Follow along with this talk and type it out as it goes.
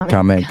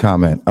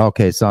Comment.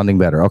 Okay, sounding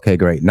better. Okay,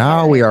 great.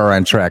 Now we are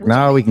on track.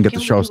 Now we can get the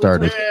show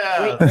started.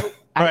 Yeah.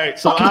 All right,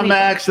 so I'm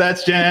Max.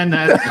 That's Jen.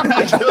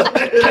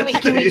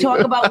 Can we talk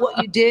about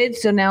what you did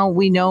so now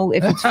we know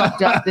if it's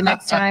fucked up the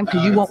next time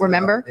because you won't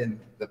remember? In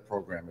the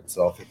program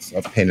itself, it's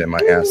a pain in my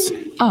ass.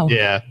 Oh,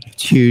 Yeah.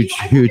 It's huge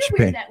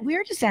pain.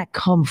 Where does that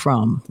come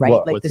from? Right,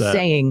 What? like What's the that?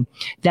 saying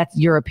that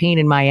you're a pain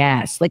in my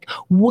ass. Like,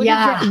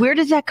 where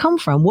does that come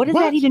from? What does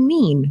that even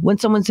mean when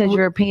someone says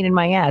you're a pain in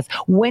my ass?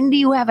 When do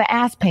you have an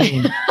ass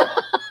pain?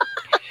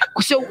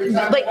 So,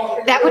 like,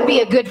 That would be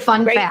a good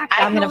fun fact.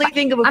 I can only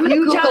think of I'm gonna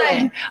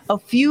Google a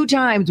few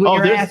times when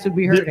your ass would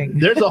be hurting.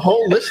 There's a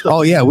whole list of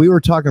Oh yeah, we were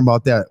talking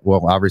about that.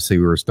 Well, obviously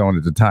we were stoned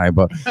at the time,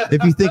 but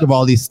if you think of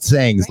all these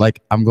sayings,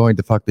 like "I'm going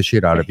to fuck the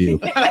shit out of you,"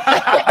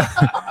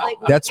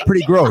 that's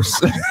pretty gross.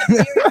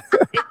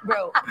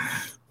 Bro,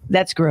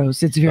 that's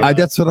gross. It's very.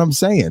 That's what I'm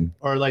saying.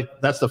 or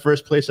like that's the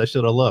first place I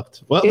should have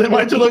looked. Well, then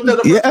why'd you look at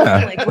the first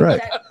Yeah, Like, what's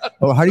right. that?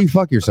 Oh, how do you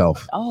fuck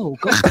yourself? Oh,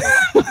 go.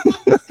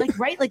 Like,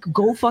 right? Like,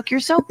 go fuck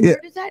yourself. Yeah. Where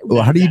does that?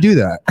 Well, how do you do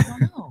that? I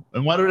don't know.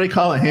 And why do they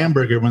call it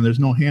hamburger when there's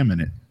no ham in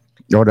it?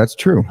 Oh, that's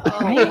true.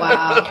 Oh,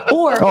 wow.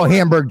 Or,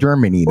 Hamburg,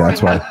 Germany.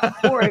 That's why.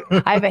 or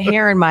I have a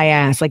hair in my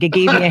ass. Like, it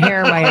gave me a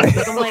hair in my ass.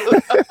 Like, I'm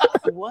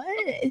like,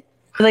 what?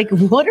 Like,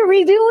 what are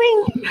we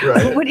doing?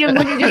 Right. When you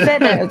just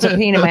said that, it's a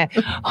pain in my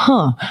ass.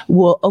 Huh.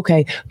 Well,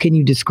 okay. Can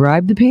you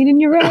describe the pain in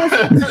your ass?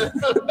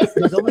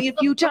 There's only a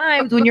few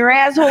times when your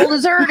asshole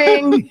is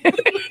hurting.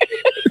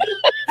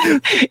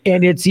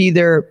 And it's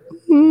either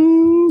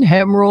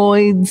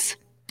hemorrhoids,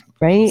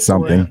 right?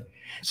 Something.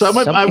 So I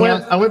Something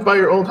went by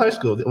your old high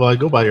school. Well, I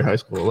go by your high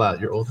school a lot.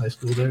 Your old high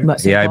school there.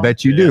 But- Yeah, I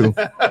bet you do.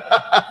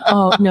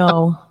 Oh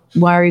no.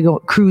 Why are you going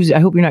cruising?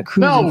 I hope you're not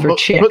cruising for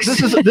chicks. but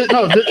this is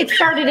no. It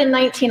started in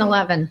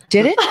 1911.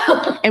 Did it?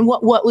 And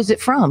what was it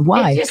from?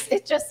 Why?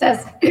 It just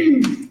says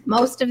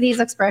most of these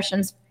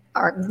expressions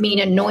mean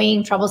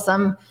annoying,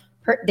 troublesome.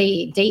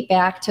 They date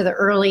back to the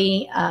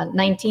early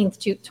 19th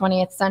to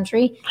 20th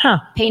century. Huh.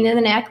 Pain in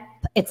the neck.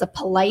 It's a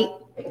polite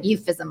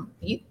euphemism.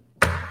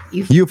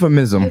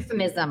 Euphemism.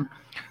 Euphemism.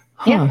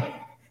 Huh. Yeah.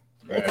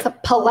 It's a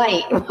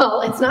polite.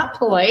 Well, it's not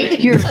polite.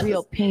 You're a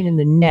real pain in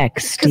the neck,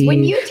 Because Steve.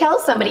 when you tell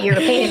somebody you're a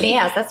pain in the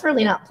ass, that's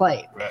really not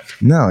polite.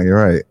 No, you're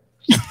right.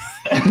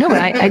 No, but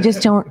I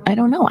just don't. I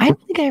don't know. I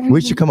don't think I ever. We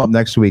should come up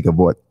next week of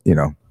what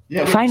Yeah,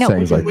 we, find out.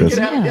 sayings like we this.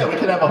 could have, we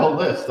could have a whole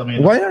list. I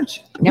mean, Why aren't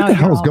you? Now What the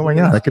you're hell is all- going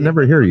on? I can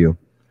never hear you.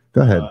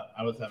 Go ahead.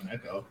 I was having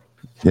echo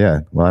Yeah.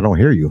 Well, I don't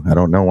hear you. I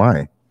don't know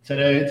why.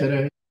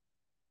 today.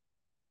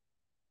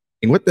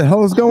 What the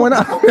hell is going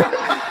on?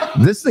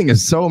 This thing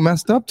is so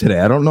messed up today.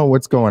 I don't know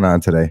what's going on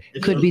today.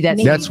 Could be that.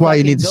 That's why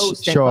you need to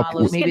ghost that show up.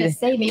 follows- I was gonna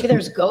say maybe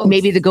there's ghosts.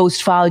 Maybe the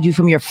ghost followed you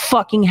from your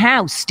fucking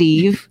house,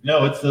 Steve.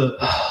 No, it's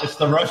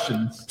the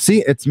Russians.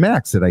 See, it's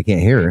Max that I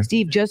can't hear.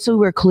 Steve, just so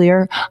we're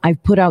clear, I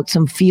put out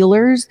some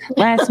feelers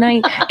last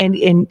night and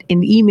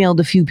emailed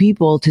a few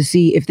people to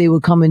see if they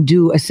would come and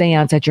do a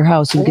seance at your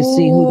house so we could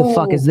see who the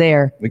fuck is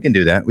there. We can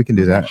do that. We can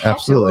do that.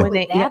 Absolutely. Would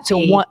that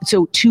be?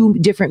 So two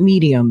different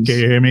mediums. Can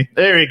you hear me?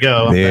 There you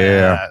go.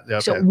 Yeah. Okay.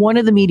 So one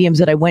of the mediums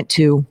that I went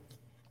to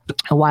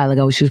a while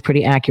ago, she was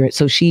pretty accurate.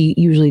 So she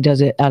usually does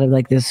it out of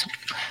like this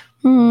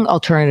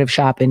alternative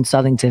shop in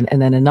Southington,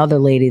 and then another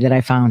lady that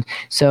I found.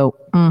 So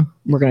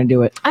we're gonna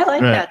do it. I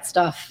like Right. that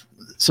stuff.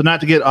 So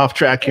not to get off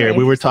track here, Very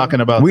we were interesting.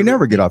 talking about We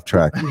never get off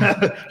track. we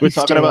were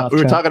talking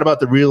about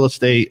the real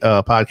estate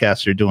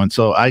podcast you're doing.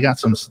 So I got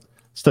some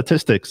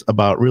statistics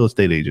about real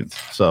estate agents.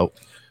 So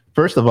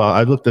first of all,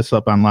 I looked this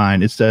up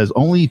online. It says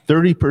only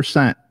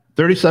 37%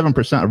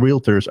 of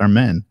realtors are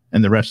men,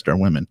 and the rest are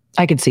women.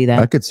 I could see I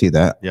that. could see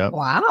that. Yep.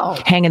 Wow.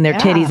 Hanging their Yeah.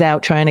 titties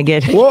out trying to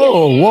get.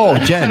 Whoa,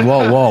 Jen.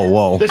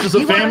 Whoa. This is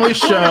a family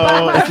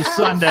show. It's a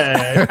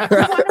Sunday.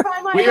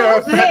 We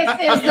are.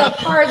 This is the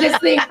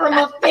farthest thing from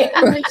a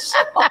family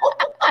show.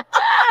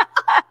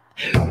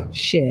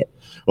 Shit.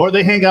 Or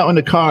they hang out in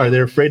the car.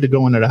 They're afraid to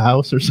go into the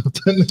house or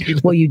something.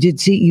 Well, you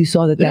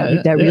saw that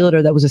Yeah.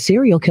 realtor that was a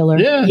serial killer.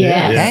 Yeah.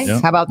 Yes. Okay?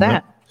 How about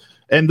that?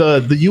 And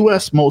the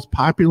U.S. most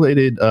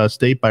populated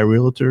state by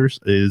realtors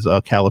is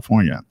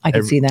California. I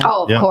can see that.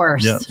 Oh, of Yeah,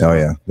 course. yeah. Oh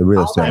yeah, the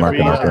real estate Every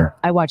market out there.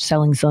 I watched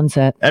Selling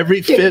Sunset.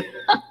 Every fifth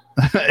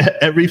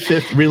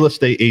real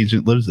estate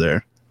agent lives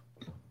there.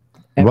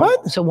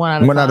 What? So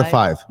one out of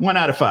 5. 1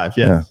 out of 5.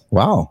 Yeah. Yes.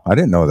 Wow, I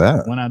didn't know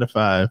that. 1 out of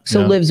 5. So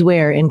yeah. lives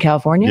where? In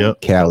California?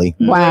 Yep. Cali.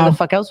 Where the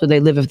fuck else would they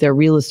live if they're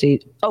real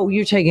estate? Oh,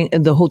 you're taking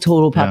the whole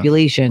total Yeah.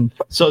 population.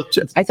 So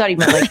I thought he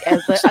meant like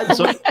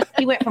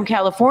he went from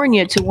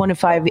California to 1 of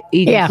 5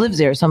 agents Yeah. lives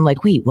there. So I'm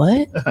like, wait,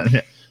 what?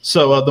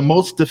 the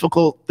most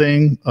difficult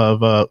thing of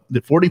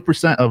the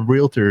 40% of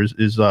realtors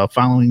is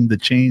following the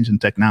change in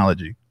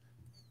technology.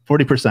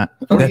 40%.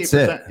 That's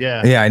it.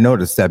 Yeah. Yeah, I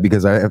noticed that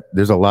because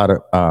there's a lot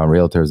of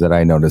realtors that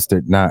I noticed.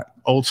 They're not.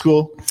 Old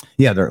school.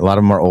 Yeah, a lot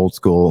of them are old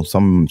school.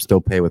 Some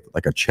still pay with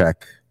like a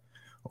check,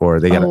 or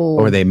they got Oh.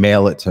 or they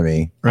mail it to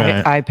me.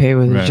 Right. I pay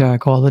with Right. a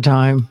check all the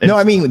time. No,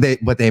 I mean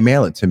they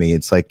mail it to me.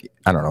 It's like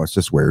I don't know. It's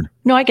just weird.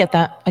 No, I get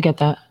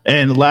that.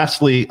 And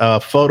lastly,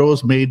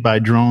 photos made by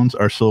drones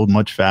are sold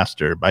much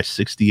faster by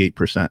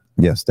 68%.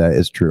 Yes, that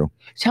is true.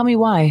 Tell me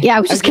why. Yeah, I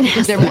was just gonna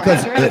ask They're that. more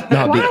Because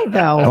accurate? Why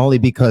though? only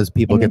because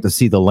people get to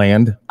see the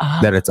land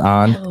that it's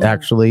on Oh.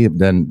 actually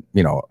than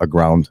a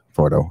ground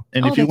photo.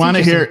 And Oh, if you that's want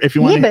to hear, if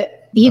you want Yeah, to,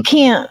 but you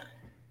can't.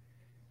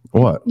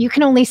 What? You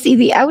can only see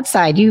the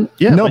outside.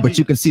 No, but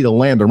you can see the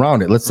land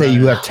around it. Let's say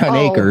you have 10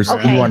 Oh, acres.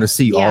 okay. You want to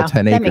see Yeah, all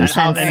 10 that acres. makes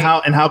sense. and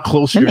how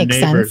close That your makes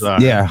neighbors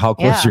sense. are. Yeah, how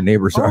close Yeah. your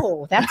neighbors are.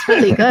 Oh, that's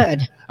really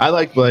good. I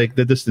like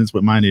the distance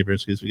with my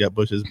neighbors because we got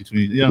bushes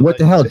between. What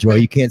the hell, Joy?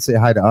 You can't say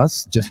hi to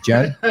us? Just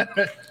Jen?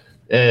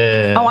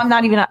 Oh, I'm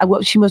not even.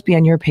 Well, she must be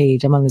on your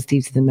page. I'm on the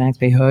Steve to the Max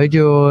page. Hi,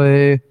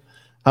 Joy.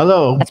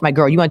 Hello. That's my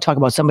girl. You want to talk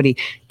about somebody?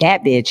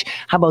 That bitch.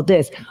 How about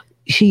this?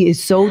 She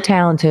is so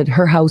talented.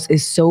 Her house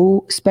is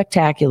so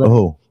spectacular.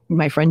 Oh,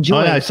 My friend Joy.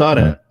 Oh yeah, I saw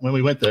that when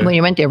we went there. When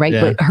you went there, right?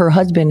 Yeah. But her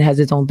husband has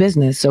his own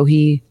business, so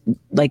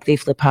they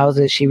flip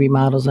houses. She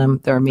remodels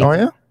them. They're amazing. oh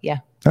yeah? Yeah.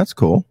 That's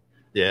cool.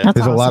 Yeah. That's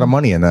There's a lot of awesome.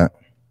 money in that.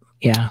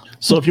 Yeah.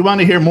 So if you want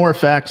to hear more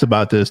facts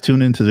about this,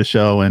 tune into the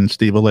show and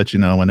Steve will let you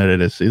know when it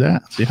is. See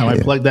that? See how I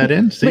Yeah. plugged that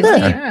in? See?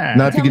 Yeah.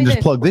 Now, if you Tell can me just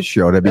this. plug this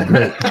show, that'd be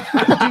great.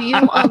 Do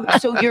you?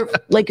 So you're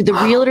like the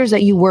realtors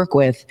that you work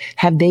with.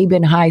 Have they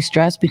been high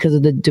stress because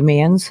of the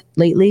demands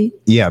lately?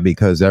 Yeah,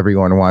 because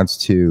everyone wants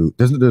to.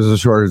 There's a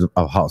shortage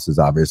of houses,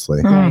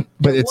 obviously, Right.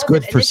 but it's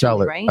good for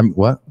sellers. Right?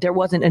 What? There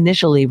wasn't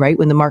initially, right,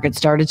 when the market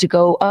started to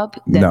go up.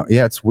 Then No,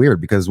 yeah, it's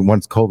weird because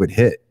once COVID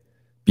hit,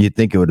 you'd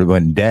think it would have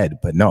been dead,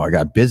 but no, I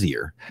got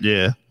busier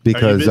Yeah.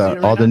 because busier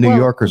right all the now? New Well,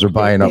 Yorkers are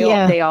buying up.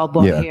 Yeah. They all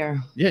bought Yeah.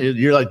 here. Yeah.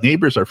 You're like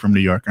neighbors are from New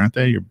York, aren't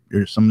they?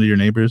 You're some of your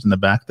neighbors in the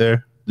back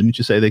there. Didn't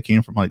you say they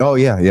came from like? Oh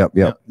yeah, yep.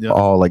 Yeah.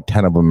 All like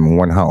 10 of them in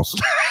one house.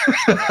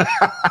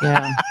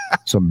 Yeah.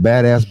 Some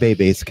badass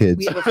babies kids.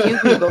 We have a few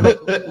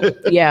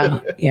people.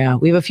 Yeah.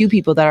 We have a few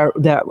people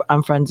that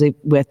I'm friends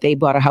with. They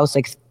bought a house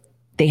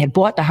they had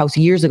bought the house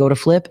years ago to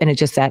flip, and it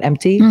just sat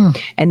empty.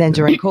 And then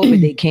during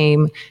COVID, they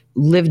came,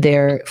 lived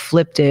there,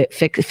 flipped it,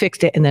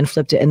 fixed it, and then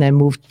flipped it, and then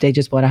moved. They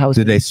just bought a house.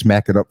 Did they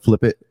smack it up,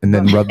 flip it, and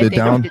then rubbed it They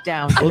down? rubbed it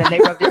down, and then they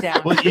rubbed it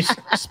down. Well,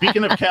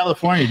 speaking of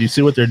California, do you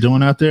see what they're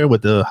doing out there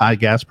with the high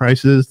gas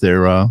prices?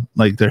 They're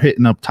they're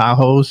hitting up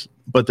Tahoes,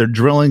 but they're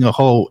drilling a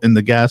hole in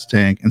the gas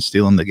tank and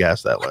stealing the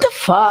gas that way. What the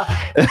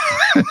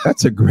fuck?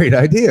 That's a great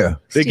idea.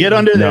 They get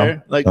under No.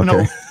 there, like Okay.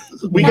 no,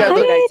 we got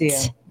Good What? idea.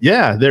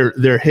 yeah,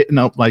 they're hitting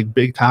up like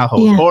big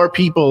Tahoes Yeah. or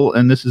people,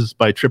 and this is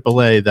by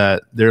AAA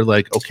that they're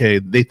like, okay,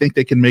 they think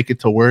they can make it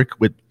to work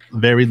with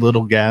very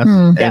little gas,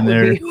 Hmm. That and would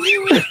they're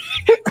be-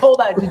 Hold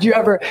on. Did you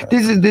ever?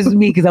 This is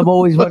me because I'm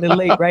always running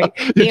late, right?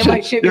 Me and my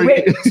shit.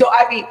 Wait, so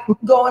I be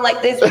going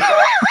like this.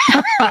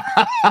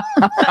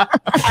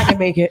 I can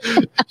make it.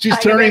 she's I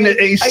can turning make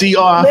the it. AC I-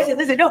 off.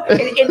 Listen. No, and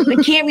the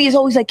Camry is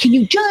always like, "Can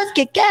you just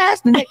get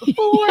gas the night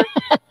before?"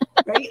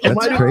 Right? And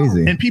That's why-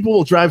 crazy. And people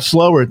will drive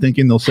slower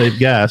thinking they'll save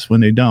gas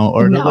when they don't,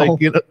 or they're No.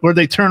 like, or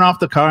they turn off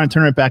the car and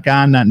turn it back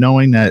on, not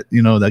knowing that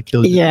that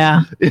kills you.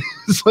 Yeah.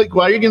 It's like,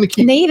 why are you going to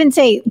keep And they even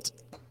say,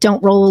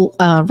 don't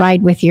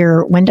ride with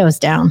your windows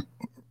down.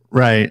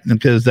 right?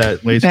 Because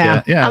that wastes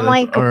gas. Yeah, I'm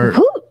like, or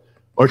who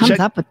comes check.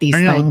 up with these or,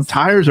 things?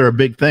 tires are a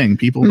big thing.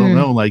 People don't Mm.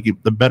 know. Like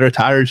the better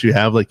tires you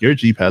have, like your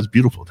Jeep has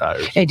beautiful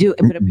tires. I do,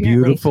 but apparently,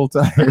 Beautiful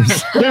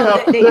tires.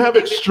 They have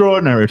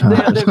extraordinary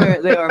tires.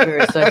 They are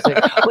very sexy.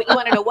 But you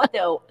want to know what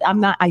though?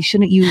 I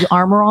shouldn't use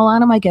Armor All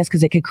on them, I guess,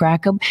 because it could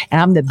crack them. And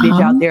I'm the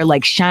bitch out there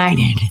like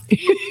shining.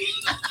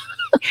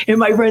 And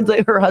my friend's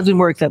like, her husband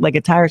works at like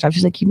a tire shop.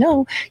 She's like,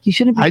 you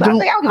shouldn't be. I was don't.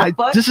 like, I don't give a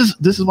fuck. This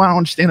is what I don't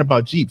understand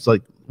about Jeeps.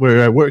 Like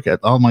where I work at,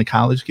 all my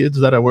college kids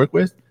that I work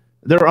with,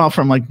 they're all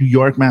from like New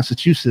York,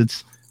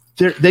 Massachusetts.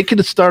 They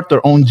could start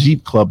their own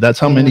Jeep club. That's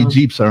how many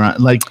Jeeps are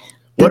on. Like,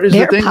 what is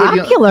They're the thing?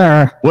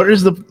 popular. What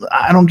is the?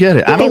 I don't get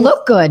it. I They don't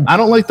look good. I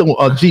don't like the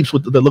Jeeps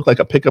that look like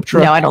a pickup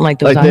truck. No, I don't like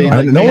those. Like they-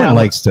 either. No Yeah. one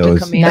likes The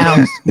those.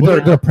 Commandos. They're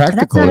That's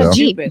practical not a though.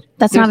 Jeep. Stupid.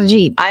 That's not a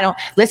Jeep. I don't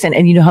listen,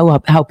 and you know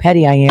how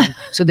petty I am.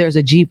 So there's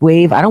a Jeep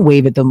wave. I don't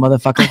wave at them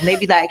motherfuckers. And they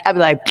be like, I'd be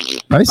like,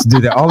 I used to do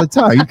that all the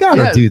time. You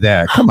gotta Yeah. do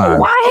that. Come on.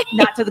 why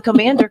not to the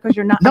commander? Because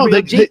you're not No, a real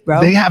they, Jeep, bro.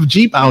 they have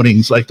Jeep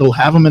outings. Like they'll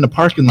have them in the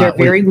parking They're lot.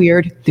 very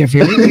weird. They're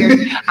very weird.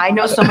 I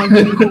know someone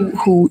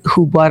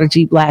who bought a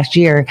Jeep last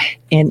year,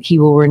 and he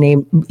will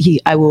rename.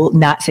 I will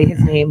not say his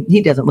name.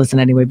 He doesn't listen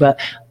anyway, but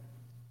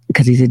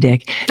because he's a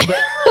dick. But,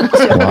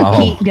 so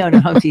Wow.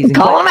 no, I'm teasing.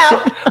 Call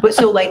him But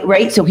so like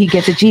right, so he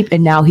gets a Jeep,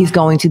 and now he's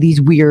going to these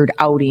weird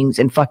outings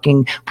and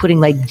fucking putting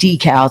like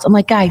decals. I'm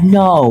like, guy,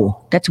 no,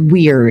 that's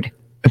weird.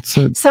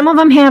 Some of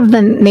them have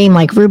the name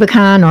like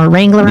Rubicon or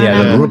Wrangler. Yeah,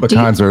 on the them.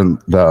 Rubicons are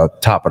the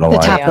top of the the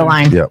line. top of the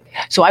line. Yep.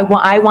 So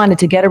I wanted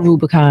to get a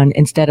Rubicon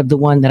instead of the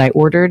one that I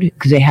ordered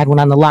because they had one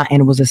on the lot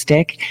and it was a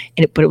stick,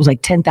 but it was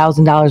like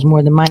 $10,000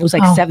 more than mine. It was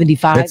like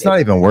 75. It's not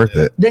even worth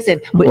it. Listen,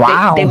 but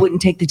Wow. they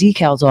wouldn't take the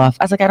decals off.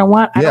 I was like, I don't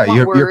want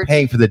You're words.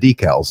 paying for the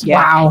decals.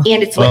 Yeah. Wow.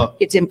 And it's Well-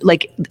 like it's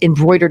like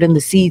embroidered in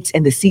the seats,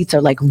 and the seats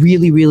are like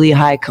really, really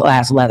high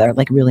class leather,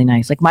 like really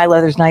nice. Like my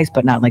leather's nice,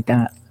 but not like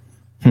that.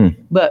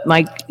 But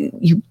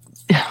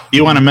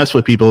You want to mess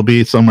with people,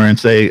 be somewhere and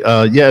say,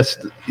 yes,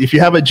 if you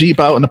have a Jeep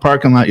out in the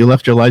parking lot, you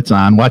left your lights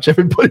on, watch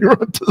everybody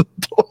run to the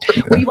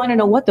door. well, you want to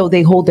know what though?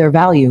 They hold their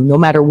value, no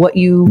matter what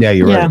you. Yeah,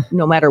 you're Yeah. right.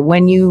 No matter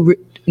when you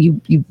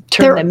turn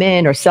They're- them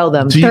in or sell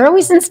them. Do you- They're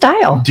always in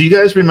style. Do you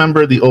guys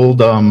remember the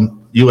old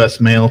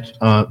U.S. mail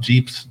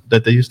Jeeps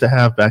that they used to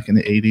have back in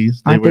the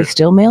 80s? Aren't they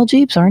still male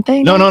Jeeps? Aren't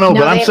they? No. No, But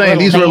they I'm have saying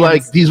little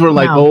these were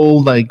like vans. No.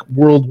 old, like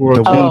World War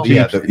II Oh.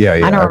 Jeeps. Yeah.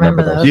 I don't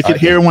remember those. You could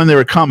hear when they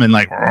were coming,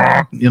 like,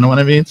 you know what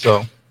I mean?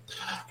 So,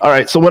 all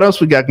right. So what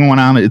else we got going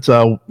on? It's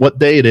what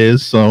day it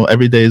is. So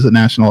every day is a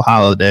national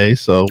holiday.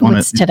 So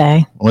What's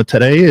today? what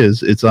today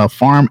is, it's a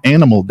Farm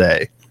Animal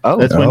Day. Oh,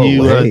 That's when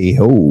you. Hey,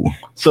 oh.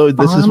 So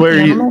this is Farm where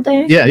Animal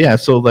you. Day? Yeah.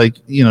 So like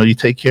you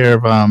take care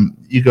of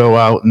you go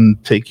out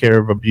and take care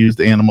of abused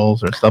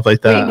animals or stuff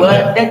like that.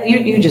 Wait, what?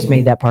 You just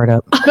made that part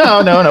up.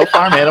 No,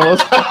 farm animals.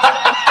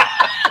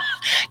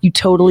 You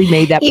totally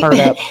made that part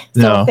up.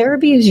 So No. if they're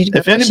abused, you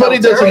If anybody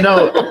doesn't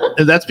know,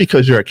 that's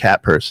because you're a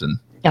cat person.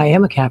 I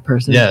am a cat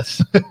person.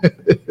 Yes.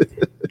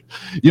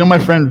 My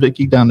friend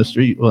Vicky down the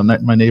street, well,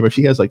 my neighbor,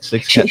 she has like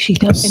six cats. She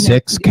does. and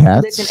Six they're-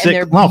 cats? listen, and Six,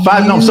 they're no,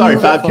 five. No, sorry,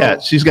 5 beautiful.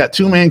 cats. She's got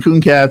 2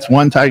 Mancoon cats,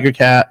 1 tiger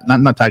cat.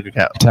 Not tiger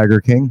cat.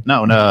 Tiger King.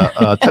 No,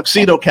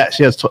 tuxedo cat.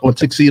 She has a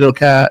tuxedo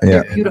cat.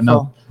 Yeah. Beautiful.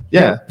 No.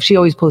 Yeah. She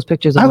always posts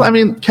pictures of I them.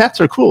 mean, cats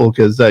are cool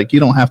because like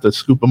you don't have to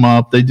scoop them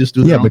up; they just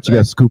do. Yeah, their own but you got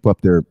to thing. scoop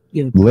up their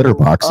Yeah. litter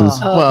boxes.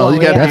 Oh. Well,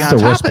 you got to That's be on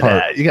the top worst of part.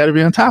 that. You got to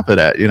be on top of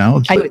that.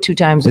 I do it 2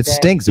 times a It day.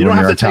 stinks You when don't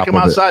you're have on to take top them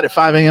of it. outside at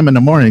 5 a.m. in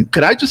the morning.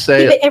 Could I just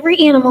say, But every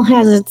animal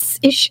has its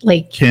issue.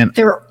 Like can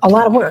they're a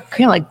lot of work.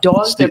 Kind of like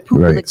dogs. They're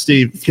pooping Right. like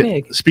Steve? it's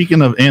big.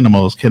 Speaking of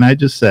animals, can I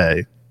just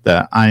say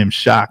that I am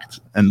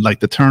shocked and like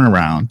the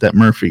turnaround that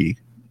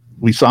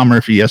we saw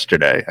Murphy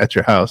yesterday at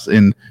your house,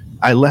 and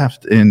I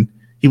left and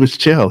he was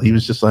chill. He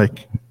was just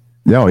like.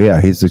 Oh,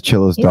 yeah. He's the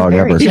chillest He's dog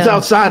very ever. chill. He's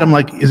outside. I'm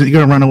like, is he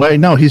going to run away?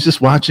 No, he's just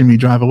watching me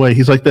drive away.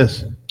 He's like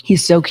this.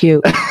 He's so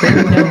cute.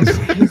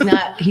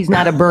 He's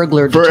not a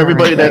burglar. For deterrent.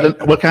 everybody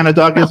that, what kind of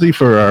dog is he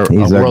for our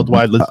He's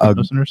worldwide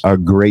listeners? A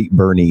Great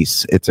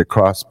Bernese. It's a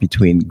cross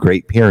between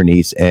Great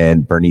Pyrenees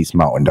and Bernese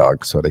Mountain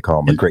Dog. So they call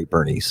him a Great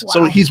Bernese.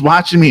 So he's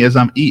watching me as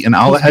I'm eating.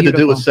 All He's I had to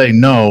do was beautiful. say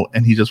no,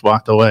 and he just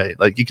walked away.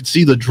 Like you could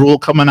see the drool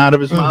coming out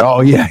of his mouth.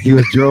 Oh, yeah. He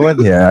was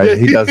drooling. Yeah,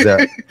 he does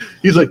that.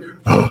 He's like,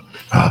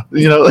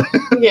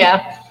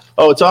 Yeah.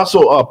 Oh, it's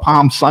also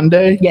Palm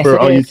Sunday Yes, for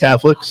it all you is.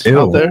 Catholics Ew.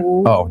 out there.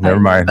 Oh, never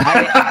mind.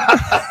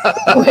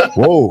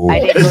 Whoa.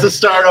 I It's the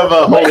start of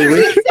a Holy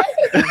Week.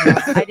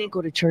 I didn't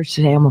go to church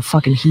today. I'm a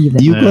fucking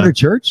heathen. You Yeah. go to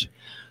church?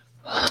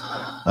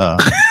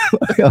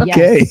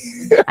 Okay.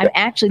 I'm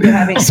actually they're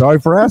having. Sorry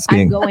for I'm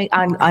asking. going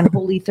on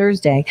Holy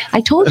Thursday.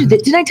 I told you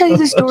that. Didn't I tell you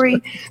this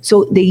story?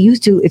 So they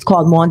used to, it's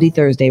called Maundy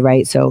Thursday,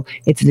 right? So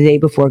it's the day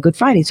before Good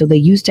Friday. So they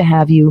used to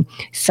have you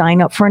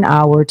sign up for an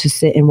hour to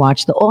sit and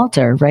watch the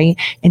altar, right?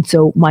 And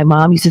so my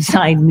mom used to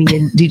sign me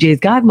and DJ's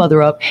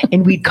godmother up,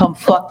 and we'd come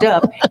fucked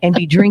up and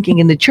be drinking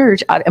in the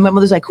church. And my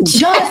mother's like, who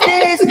does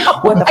this?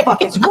 What the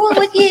fuck is wrong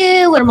with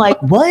you? And I'm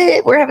like,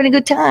 what? We're having a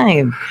good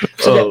time.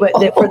 So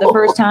for the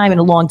first time in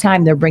a long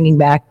time, they're bringing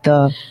back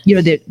the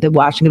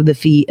washing of the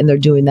feet, and they're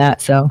doing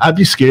that. So I'd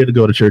be scared to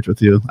go to church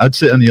with you. I'd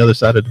sit on the other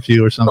side of the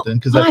pew or something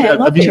because Why? I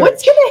love church.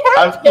 What's gonna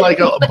happen? like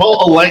a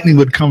bolt of lightning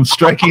would come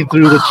striking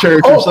through the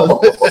church or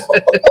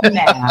something.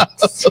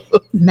 Max.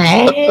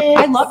 Man.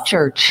 I love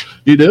church.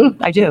 You do?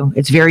 I do.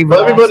 It's very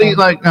But everybody,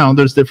 relaxing.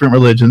 there's different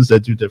religions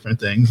that do different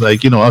things.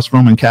 Like, us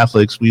Roman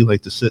Catholics, we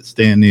like to sit,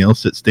 stand, kneel,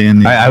 sit, stand,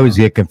 kneel. I always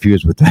get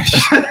confused with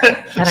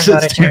that. I don't go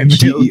to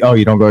church. Oh,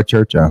 you don't go to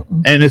church? Oh.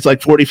 And it's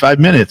like 45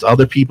 minutes.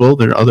 Other people,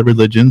 there are other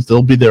religions,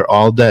 they'll be there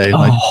all day.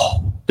 Like,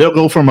 they'll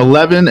go from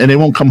 11 and they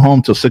won't come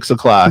home till 6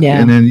 o'clock. Yeah.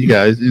 And then you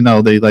guys,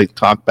 they like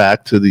talk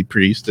back to the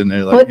priest and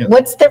they're like,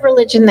 What's the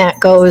religion that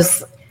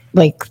goes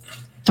like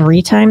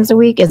 3 times a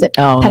week? Is it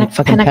like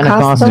fucking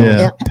Pentecostal? Pentecostal.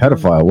 Yeah.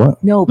 Pedophile,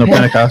 what? No, no,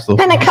 Pentecostal.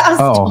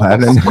 Pentecostal. Oh, I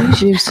didn't.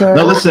 Excuse you, sir.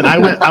 No, listen,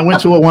 I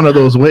went to one of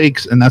those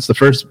wakes, and that's the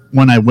first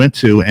one I went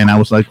to, and I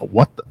was like,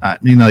 what?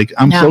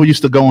 I'm so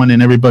used to going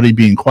and everybody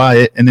being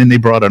quiet, and then they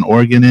brought an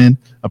organ in,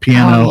 a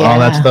piano, Oh, all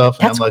that yeah. stuff.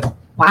 And That's I'm like,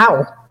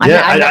 Wow.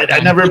 yeah, I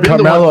never been to one.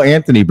 Carmelo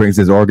Anthony brings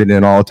his organ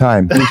in all the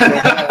time.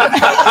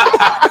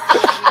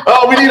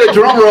 Oh, we need a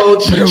drum roll.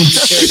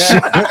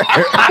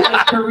 I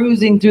was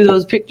perusing through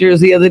those pictures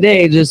the other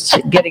day, just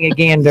getting a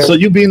gander. So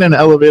you being in an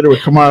elevator with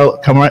Carmelo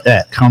But you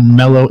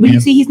Anthony.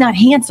 see, he's not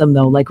handsome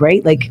though. Like,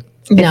 right? Like,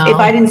 No. If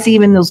I didn't see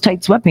him in those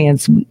tight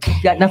sweatpants, we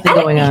got nothing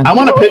going on. I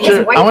want a You know, his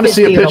picture. wife I want to is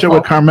see a picture beautiful.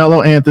 with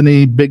Carmelo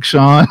Anthony, Big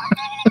Sean.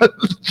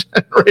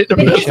 Right in the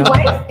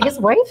middle. His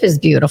wife is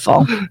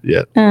beautiful.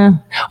 Yeah.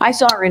 I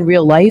saw her in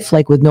real life,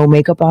 like with no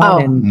makeup on, Oh.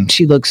 and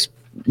she looks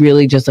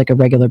really just like a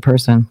regular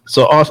person.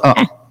 So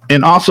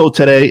also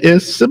today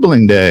is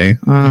sibling day.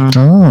 Oh.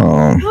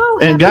 Oh,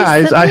 And happy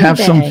guys, I have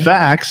sibling some day.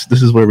 facts.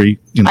 This is where we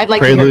I'd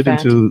like to hear prelude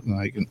facts. into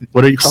like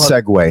what are you calling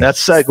it? Segue.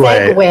 That's segue.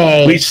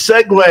 Segue. We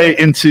segue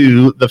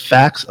into the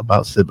facts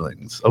about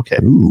siblings. Okay.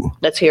 Ooh.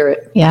 Let's hear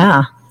it.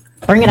 Yeah.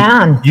 Bring it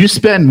on. You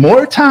spend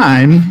more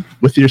time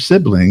with your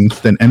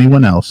siblings than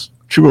anyone else.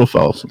 True or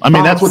false? I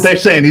mean, that's what they're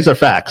saying. These are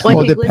facts. Well,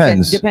 it listen,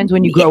 depends. Depends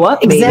when you grow up.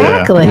 maybe.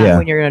 Exactly. Not Yeah.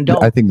 When you're an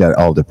adult. I think that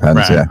all depends.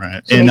 Right, Yeah.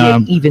 right. So And,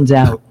 maybe it evens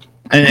out.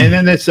 and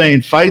then they're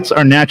saying fights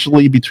are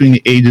naturally between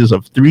the ages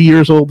of 3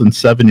 years old and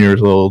 7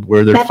 years old,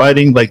 where they're That-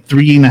 fighting like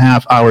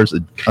 3.5 hours a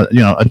day.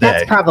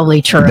 That's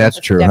probably true. That's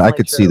true. I definitely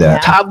could see true.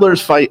 that.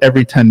 Toddlers fight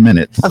every 10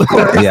 minutes.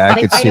 Yeah, I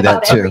They could fight see that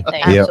about too.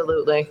 everything. Yep.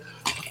 Absolutely.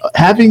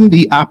 Having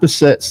the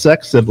opposite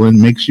sex sibling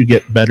makes you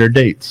get better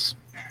dates.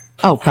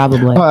 Oh,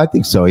 probably. Well, I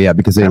think so. Yeah,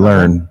 because they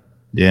learn.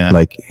 Yeah.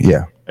 Like,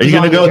 yeah. Are you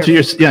gonna go to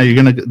your? Yeah,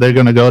 they're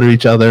gonna go to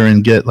each other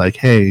and get like,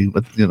 hey,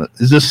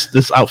 is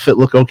this outfit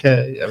look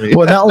okay? I mean,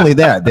 Well, not only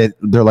that,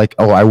 they're like,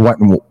 oh, I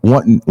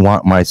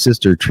want my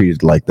sister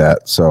treated like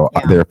that, so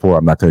therefore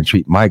I'm not going to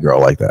treat my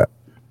girl like that.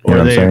 You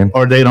know what I'm saying?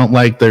 or they don't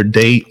like their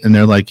date and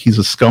they're like, he's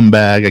a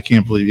scumbag. I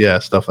can't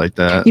believe, stuff like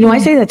that. You know, I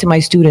say that to my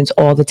students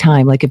all the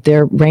time. Like if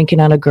they're ranking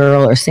on a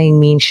girl or saying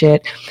mean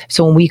shit.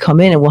 So when we come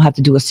in and we'll have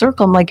to do a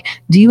circle, I'm like,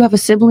 do you have a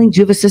sibling?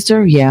 Do you have a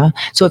sister? Yeah.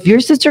 So if your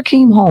sister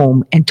came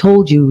home and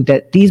told you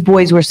that these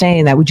boys were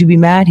saying that, would you be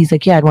mad? He's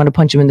like, yeah, I'd want to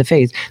punch him in the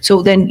face.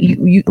 So then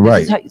you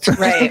Right. Just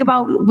think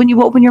about when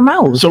you open your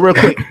mouth. So real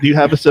quick, do you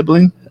have a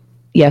sibling?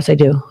 Yes, I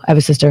do. I have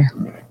a sister.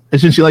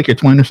 Isn't she like your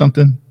twin or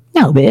something?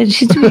 No, bitch.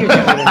 She's 2 years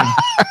younger than me.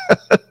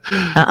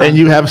 And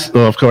you have,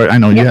 of course, I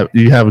know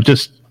you have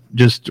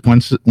just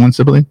one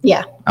sibling.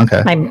 Yeah.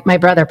 Okay. My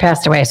brother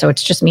passed away, so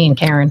it's just me and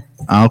Karen.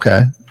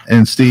 Okay.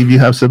 And Steve, you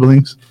have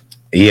siblings?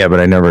 Yeah, but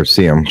I never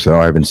see them, so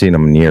I haven't seen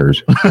them in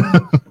years.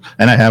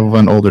 And I have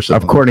one older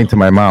sibling. According to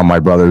my mom, my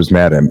brother's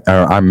mad at.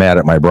 I'm mad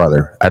at my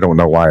brother. I don't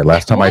know why.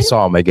 Last time I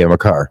saw him, I gave him a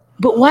car.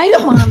 But why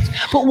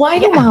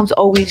do moms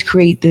always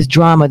create this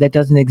drama that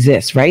doesn't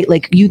exist, right?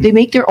 Like they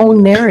make their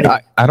own narrative.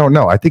 I don't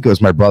know. I think it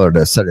was my brother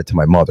that said it to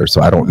my mother,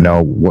 so I don't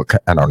know what.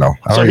 I don't know.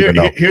 I So don't even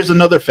know. here's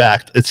another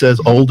fact. It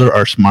says older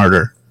are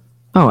smarter.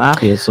 Oh,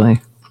 obviously.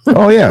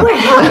 Oh yeah,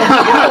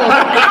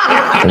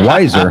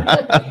 wiser.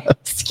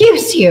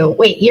 Excuse you.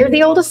 Wait, you're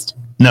the oldest?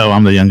 No,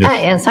 I'm the youngest.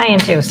 Yes, I am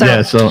too. So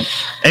Yeah, so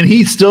and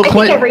he still think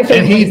claims, every and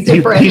family is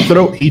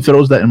different. he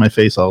throws that in my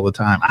face all the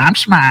time. I'm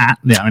smart.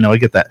 Yeah, I know, I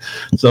get that.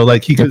 So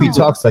like he If he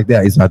talks like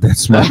that, he's not that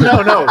smart. no,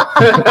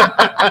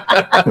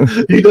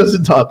 he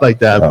doesn't talk like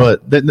that.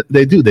 But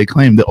they do. They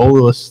claim the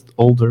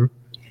older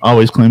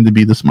always claim to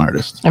be the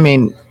smartest. I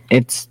mean,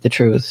 it's the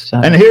truth.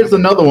 So. And here's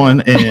another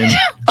one. And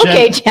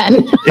okay,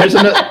 Jen.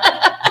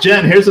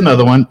 Here's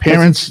another one.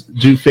 Parents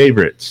do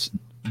favorites.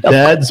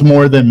 Dads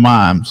more than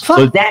moms. Fuck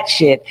So- that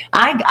shit.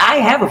 I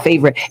have a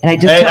favorite, and I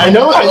just Hey, tell I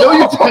know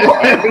you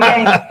every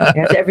day.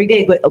 That's every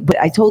day. But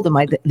I told them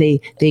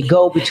they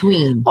go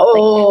between.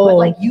 Oh. But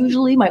like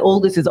usually my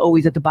oldest is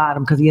always at the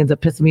bottom because he ends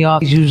up pissing me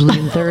off. He's usually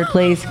in third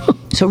place.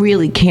 So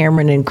really,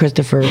 Cameron and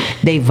Christopher,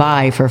 they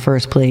vie for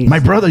first place. My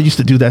brother used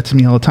to do that to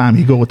me all the time.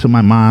 He'd go to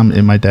my mom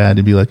and my dad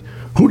and be like,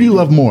 "Who do you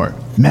love more,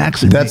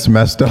 Max or That's me?"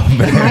 messed up,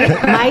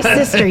 man. My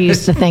sister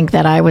used to think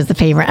that I was the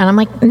favorite, and I'm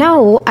like,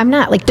 no, I'm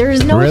not. Like,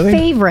 there's no Really?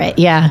 favorite.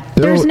 Yeah,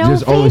 there's no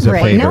there's always a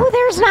favorite. No, favorite.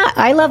 there's not.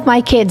 I love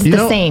my kids You the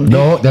know- same.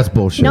 No, that's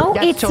bullshit. No,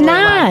 That's it's totally a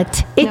lie.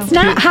 not. It's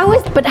not. How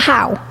is? But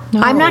how? No.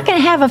 I'm not gonna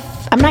have a.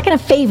 I'm not gonna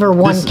favor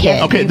one This-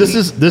 kid. Okay, this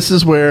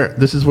is where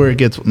it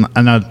gets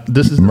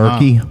this is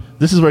Murky.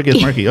 This is where it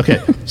gets murky. Okay,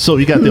 so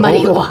you got the Muddy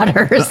older,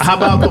 waters. How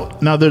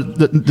about now?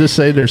 Just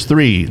say there's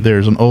three.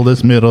 There's an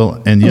oldest,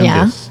 middle, and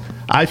youngest.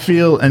 I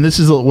feel, and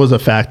was a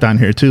fact on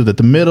here too, that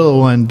the middle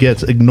one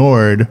gets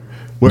ignored,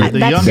 where the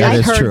That's, youngest, I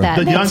is heard true. that.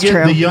 the That's youngest,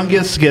 true. the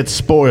youngest gets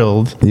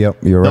spoiled. Yep,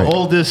 you're right. The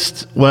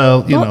oldest,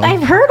 well, you Well, know,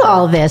 I've heard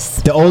all this.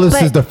 The oldest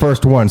but- is the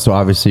first one, so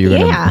obviously you're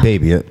Yeah. gonna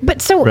baby it.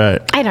 But so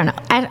Right. I don't know.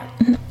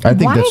 I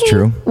think that's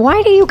true.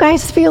 Why do you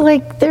guys feel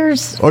like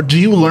there's or do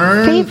you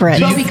learn? Favorite.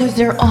 do No, you- because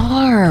there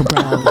are,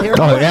 bro. There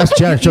Oh, are. ask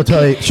Jen. She'll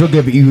tell you. She'll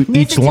give you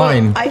each Listen to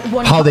line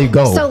it. how they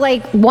go. so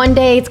like one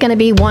day it's going to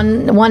be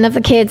one of the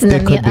kids and It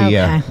then could be,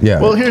 yeah, okay. yeah.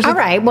 well, here's All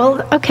right.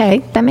 Well, okay,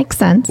 that makes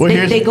sense. well, They,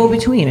 here's they go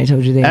between. I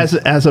told you they.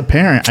 as a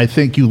parent, I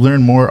think you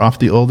learn more off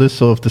the oldest.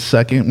 So if the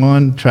second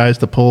one tries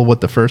to pull what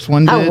the first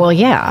one did, Oh well,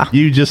 yeah.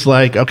 you just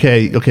like,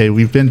 okay,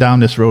 we've been down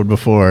this road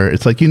before.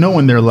 It's like,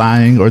 when they're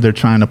lying or they're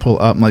trying to pull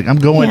up. Like, I'm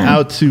going Yeah.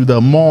 out to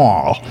the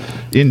mall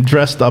in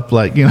dressed up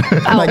like, like they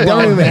don't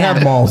well, even yeah.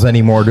 have malls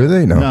anymore, do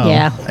they? No.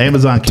 Yeah.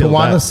 Amazon killed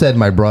Tawana that. said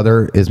my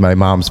brother is my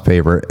mom's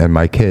favorite, and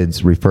my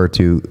kids refer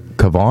to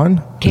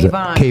Kayvon? Is it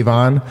Kayvon.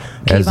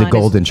 Kayvon as the Kayvon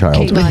golden child.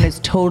 Kayvon is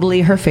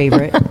totally her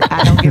favorite.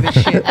 I don't give a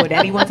shit what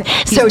anyone says.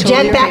 He's So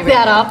Jen, her back favorite.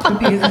 that up.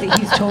 Because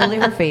he's totally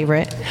her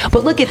favorite.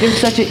 But look,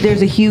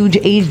 there's a huge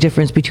age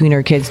difference between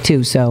her kids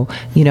too. So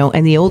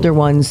and the older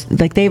ones,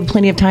 like they have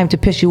plenty of time to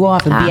piss you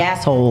off and be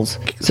assholes.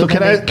 So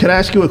then can I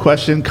ask you a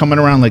question? Coming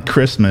around like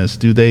Christmas,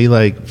 do they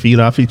like feed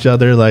off each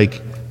other?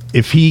 Like,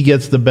 if he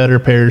gets the better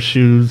pair of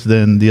shoes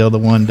than the other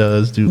one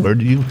does, do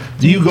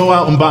you go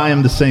out and buy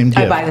him the same gift?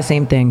 I buy the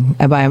same thing.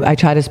 I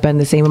try to spend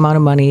the same amount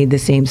of money, the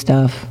same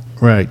stuff.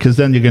 Right, because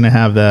then you're gonna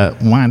have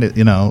that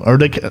or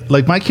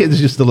like my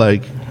kids used to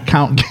like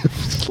count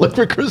gifts like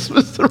for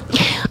Christmas.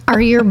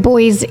 Are your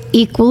boys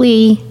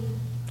equally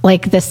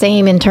like the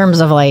same in terms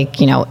of like,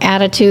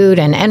 attitude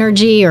and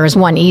energy, or is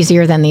one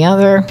easier than the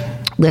other?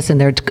 Listen,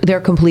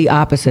 they're complete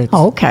opposites.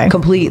 Oh, okay.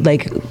 Complete,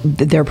 like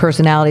their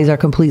personalities are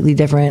completely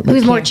different. Like,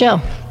 Who's more chill?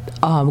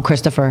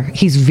 Christopher.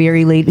 He's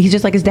very laid. He's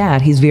just like his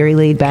dad. He's very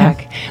laid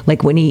back.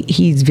 Like when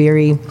he's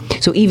very,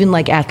 so even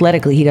like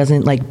athletically, he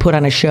doesn't like put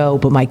on a show,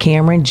 but my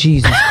Cameron,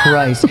 Jesus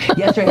Christ.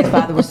 Yesterday his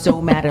father was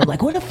so mad at him,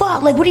 like, what the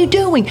fuck? Like, what are you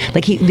doing?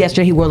 Like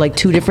yesterday he wore like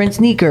 2 different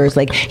sneakers.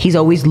 Like he's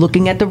always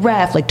looking at the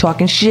ref, like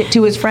talking shit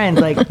to his friends.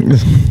 Like,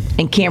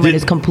 and Cameron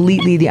is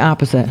completely the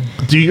opposite.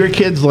 Do your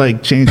kids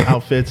like change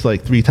outfits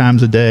like 3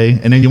 times a day,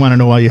 and then you want to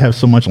know why you have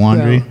so much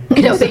laundry?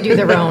 No, they do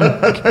their own.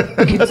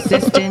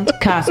 Consistent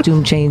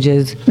costume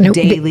changes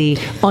daily,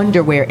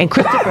 underwear. And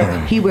Christopher,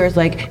 he wears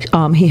like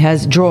he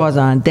has drawers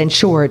on, then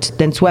shorts,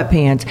 then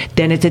sweatpants,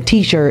 then it's a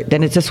t-shirt,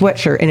 then it's a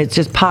sweatshirt, and it's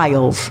just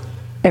piles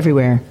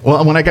everywhere.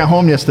 Well, when I got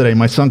home yesterday,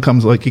 my son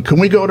comes like, can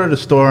we go to the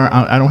store?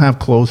 I don't have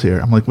clothes here.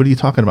 I'm like, what are you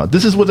talking about?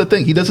 This is what the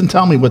thing. He doesn't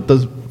tell me what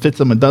fits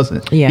him and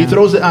doesn't. Yeah. He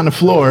throws it on the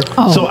floor,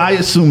 so I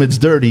assume it's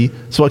dirty.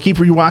 So I keep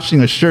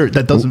rewashing a shirt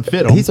that doesn't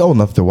fit him. He's old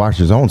enough to wash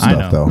his own I know.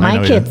 stuff, though. I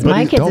My kids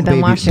have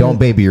been washing. Don't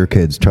baby your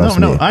kids. Trust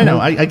me. No, I know.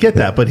 I get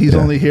that, but he's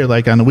only here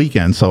like on the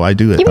weekend, so I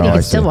do it. Yeah, but he I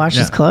can still see. wash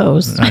his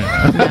clothes. I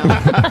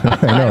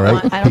know,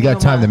 right? I don't You got know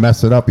time why. to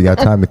mess it up. You got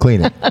time to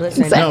clean it.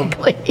 Listen,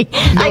 Exactly.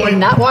 I am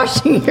not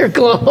washing your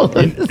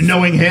clothes.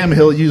 Knowing him,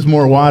 he'll use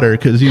more water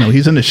because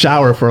he's in the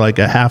shower for like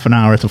a half an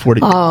hour to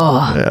 40.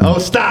 Oh,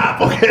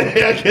 stop!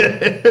 Okay, I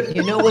get it.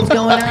 you know what's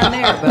going on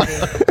there,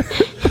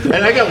 buddy.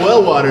 And I got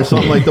well water, so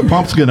I'm like, the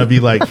pump's gonna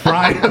be like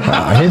frying.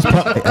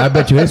 I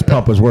bet you his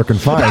pump was working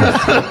fine.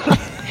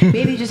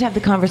 Maybe just have the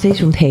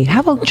conversation with, hey, how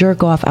about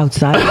jerk off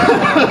outside?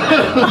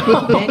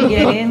 Then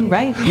get in,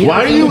 right?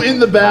 Why are you in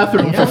the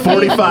bathroom for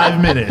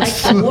 45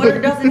 minutes? Like,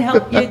 water doesn't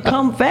help you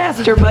come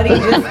faster, buddy.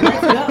 Just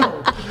let's go.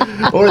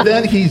 Or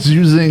then he's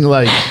using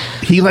like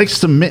he likes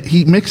to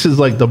he mixes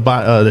like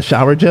the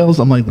shower gels.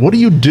 I'm like, what are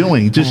you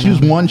doing? Just use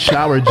one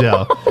shower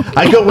gel.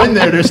 I go in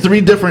there. There's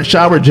 3 different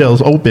shower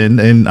gels open,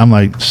 and I'm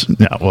like,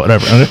 no,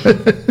 whatever.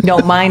 No,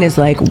 mine is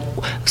like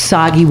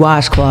soggy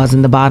washcloths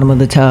in the bottom of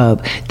the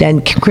tub.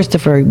 Then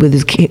Christopher with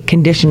his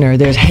conditioner.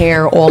 There's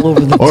hair all over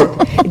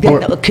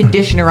the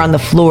conditioner on the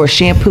floor,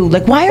 shampoo.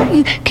 Like, why are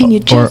you? Can you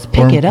just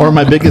pick it up? Or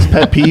my biggest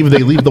pet peeve, they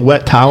leave the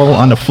wet towel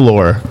on the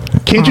floor.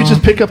 Can't you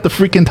just pick up the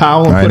freaking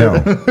towel and I put know.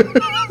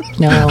 it?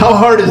 No. How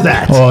hard is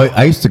that? Well,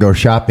 I used to go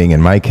shopping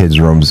in my kids'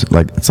 rooms.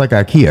 Like it's like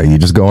IKEA. You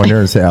just go in there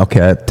and say,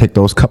 "Okay, I'll take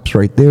those cups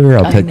right there.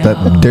 I'll take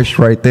that dish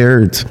right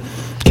there."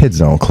 Kids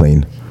don't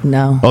clean.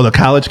 No. Oh, the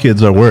college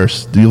kids are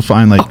worse. You'll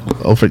find like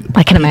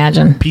I can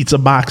imagine. pizza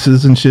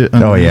boxes and shit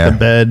under yeah. the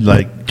bed.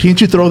 Like, can't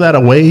you throw that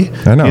away?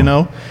 I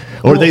know.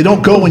 Or they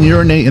don't go and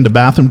urinate in the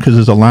bathroom because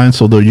there's a line,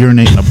 so they'll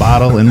urinate in a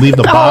bottle and leave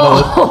the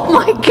bottle. Oh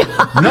my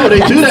God. No, they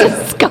do that.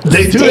 Disgusting.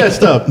 They do that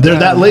stuff. They're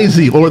that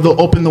lazy, or they'll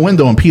open the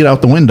window and pee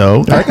out the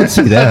window. I can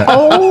see that.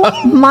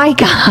 Oh my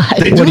God.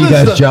 They What are do you this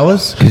guys stuff.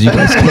 jealous? Because you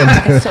guys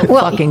can't. So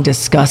fucking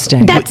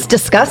disgusting. That's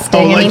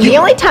disgusting. Oh, like I mean, you- the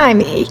only time,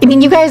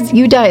 you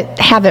guys,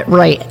 have it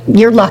right.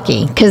 You're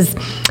lucky because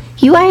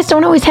you guys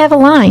don't always have a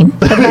line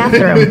for the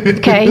bathroom,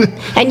 okay?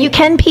 And you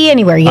can pee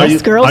anywhere.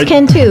 Yes, girls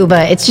can too,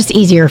 but it's just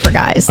easier for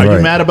guys. Are you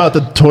Right. mad about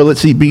the toilet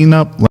seat being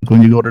up? Like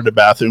when you go to the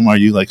bathroom, are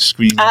you like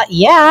screaming?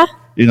 Yeah.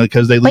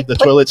 Because they leave Like, the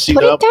put- toilet seat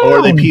put it up,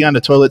 or they down. pee on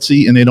the toilet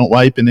seat and they don't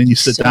wipe, and then you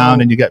sit So-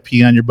 down and you got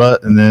pee on your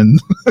butt, and then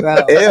Bro,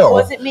 Ew. it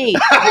wasn't me.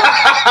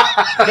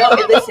 No,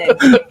 listen,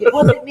 it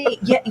wasn't me.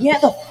 Yeah,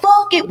 the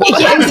fuck it was.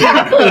 Yeah,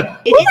 exactly. It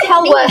Who the isn't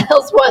hell me.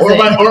 else was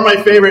it? or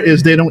my favorite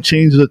is they don't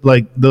change it.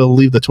 Like they'll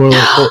leave the toilet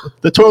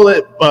the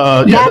toilet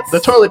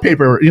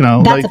paper.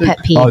 That's like a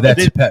pet peeve. Oh,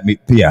 that's pet me.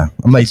 Yeah,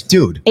 I'm like,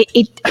 dude.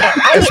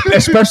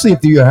 Especially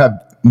if you have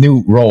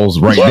new rolls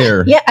right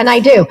there. Yeah, and I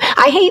do.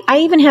 I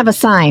even have a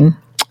sign: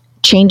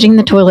 changing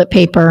the toilet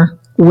paper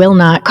will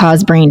not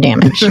cause brain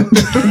damage.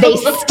 They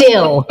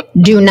still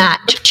do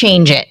not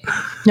change it.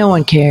 No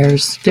one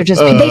cares. They're just.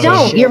 They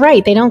don't. You're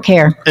right. They don't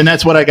care. And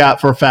that's what I got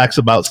for facts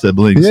about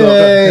siblings.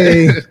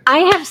 Yay! I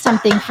have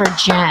something for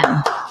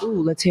Jen.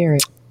 Ooh, let's hear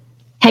it.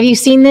 Have you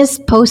seen this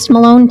Post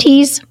Malone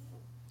t-shirts?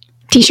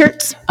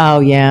 Oh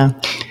yeah.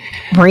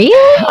 Really?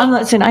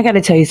 Listen, I got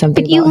to tell you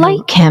something. But you about him.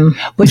 like him.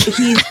 But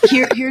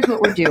here's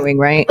what we're doing,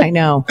 right? I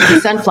know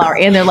the sunflower,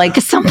 and they're like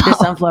The sunflower. the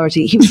sunflower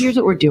seed. Here's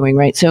what we're doing,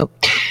 right? So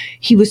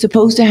He was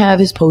supposed to have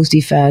his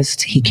Posty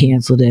Fest. He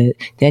canceled it.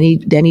 Then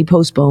he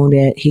postponed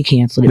it. He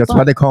canceled it. That's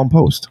why they call him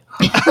Post.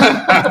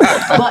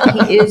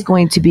 But he is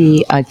going to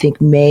be, I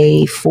think,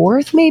 May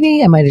 4th,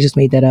 maybe. I might have just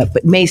made that up.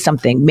 But May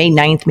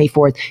 9th, May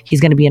 4th.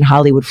 He's going to be in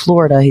Hollywood,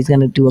 Florida. He's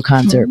going to do a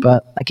concert,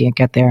 but I can't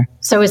get there.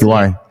 So is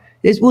Why?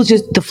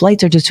 The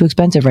flights are just too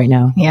expensive right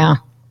now. Yeah.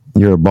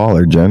 You're a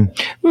baller, Jen.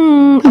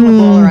 I'm a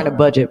baller on a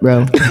budget,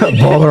 bro. A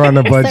baller on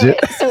a budget.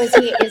 So is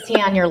he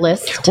on your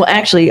list? Well,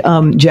 actually,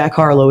 Jack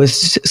Harlow is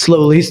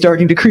slowly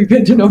starting to creep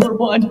into number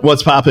one.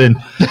 What's poppin'?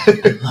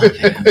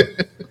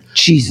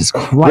 Jesus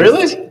Christ.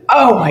 Really?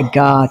 Oh my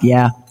God,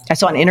 yeah. I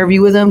saw an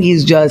interview with him.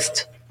 He's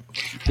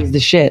the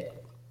shit.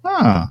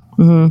 Huh.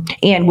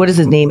 And what is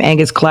his name?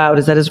 Angus Cloud.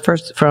 Is that his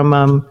first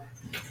from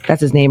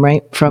that's his name,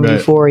 right? From Right.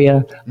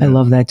 Euphoria. I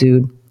love that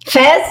dude.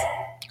 Fez?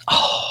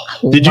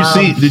 Did you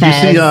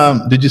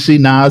see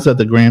Nas at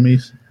the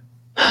Grammys?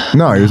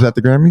 No, he was at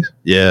the Grammys.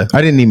 Yeah.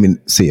 I didn't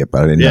even see it,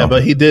 but I didn't know. Yeah,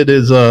 but he did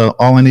his All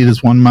I Need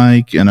Is One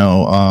Mic,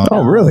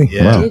 Oh, really?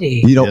 Yeah. Did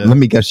he? You don't. Yeah. Let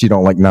me guess. You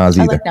don't like Nas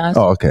I either. like Nas.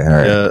 Oh, okay. All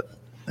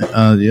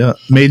right. Yeah.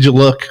 Made You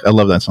Look. I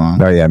love that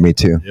song. Oh, yeah. Me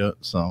too. Yeah.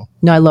 So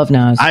No, I love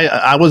Nas.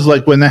 I was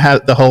like, when they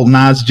had the whole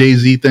Nas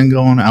Jay-Z thing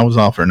going, I was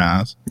all for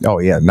Nas. Oh,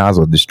 yeah. Nas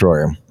will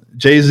destroy him.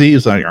 Jay-Z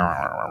is like,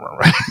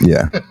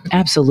 Yeah.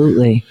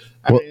 Absolutely.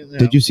 Well,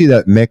 did you see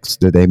that mix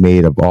that they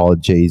made of all of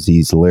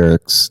Jay-Z's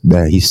lyrics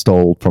that he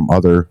stole from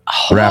other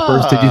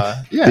rappers? Did you?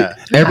 Yeah.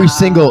 Every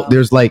single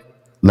there's like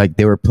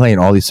they were playing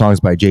all these songs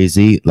by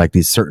Jay-Z, like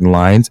these certain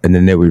lines, and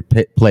then they would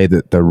play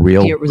the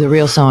real. It was a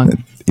real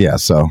song. Yeah.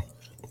 So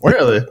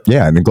Really?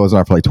 yeah, and it goes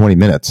on for like 20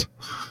 minutes.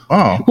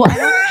 Oh. Well,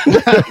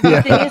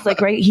 the thing is, like,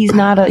 right?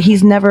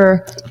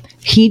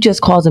 He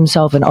just calls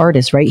himself an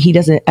artist, right? He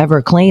doesn't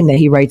ever claim that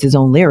he writes his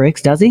own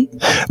lyrics, does he?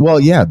 Well,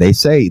 yeah, they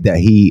say that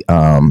he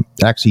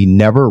actually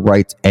never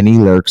writes any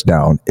lyrics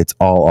down. It's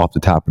all off the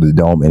top of the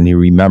dome, and he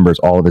remembers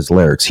all of his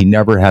lyrics. He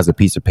never has a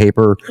piece of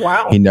paper.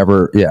 Wow. He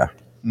never, yeah.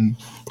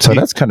 So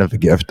that's kind of a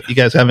gift. You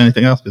guys have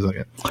anything else? 'Cause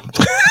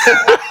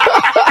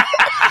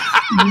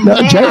No,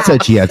 Jen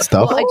said she had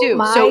stuff. Well, I do.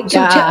 my So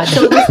God.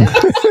 listen,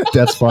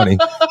 That's funny.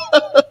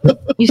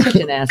 you're such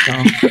an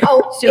asshole.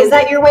 Oh, is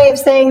that your way of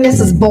saying this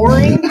is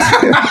boring?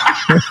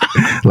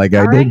 Like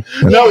I did.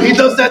 No, he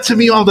does that to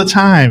me all the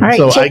time. All right,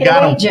 So I take it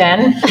got away, him.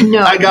 Jen. No.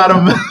 I got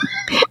him.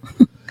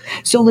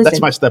 So listen,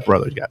 That's my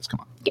stepbrother, you guys. Come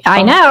on.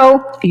 I know.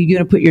 are you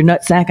going to put your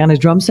nut sack on his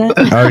drum set?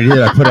 I already did.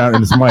 I put it out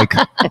in his mic.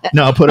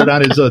 No, I'll put it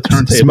on his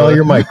turntable. Smell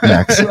your mic,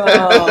 Max.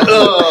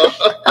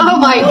 Oh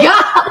my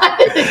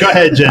God. Go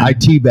ahead, Jen. I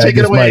teabag Take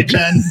it his away, mic.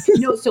 Jen.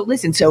 No, so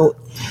listen, so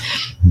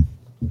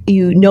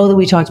you know that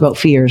we talked about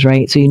fears,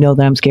 right? So you know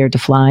that I'm scared to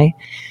fly.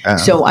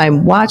 So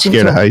I'm watching.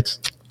 Scared of heights.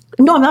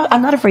 No,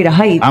 I'm not afraid of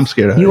heights. I'm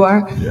scared of You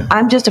heights. are? Yeah.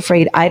 I'm just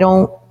afraid I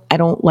don't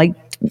like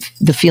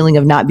the feeling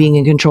of not being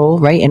in control,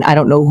 right? And I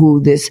don't know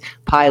who this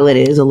pilot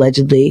is,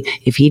 allegedly,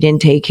 if he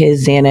didn't take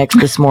his Xanax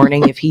this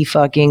morning, if he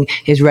fucking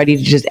is ready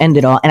to just end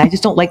it all. And I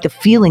just don't like the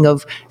feeling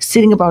of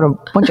sitting about a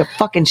bunch of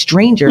fucking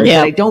strangers Yeah.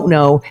 that I don't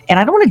know. And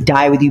I don't want to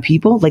die with you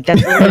people. Like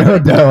that's I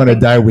don't want to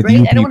die with right?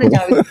 you I don't want to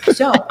people. die with you.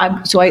 So I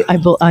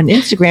on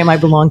Instagram, I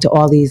belong to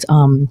all these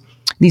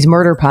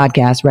murder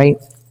podcasts, right?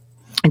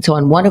 And so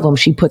on one of them,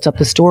 she puts up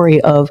the story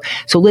of,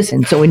 so in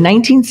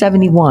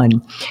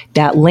 1971,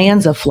 that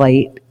Lanza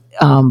flight,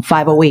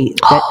 508,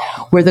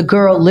 where the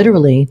girl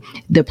literally,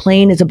 the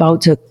plane is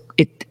about to,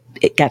 it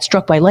got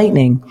struck by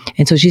lightning.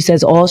 And so she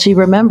says all she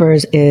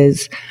remembers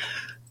is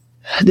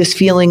this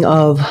feeling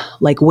of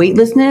like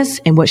weightlessness,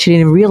 and what she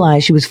didn't even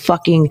realize, she was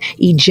fucking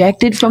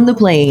ejected from the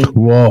plane,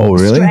 Whoa,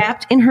 really?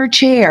 strapped in her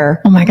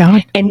chair, Oh my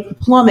God. and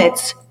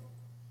plummets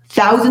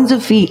thousands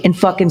of feet and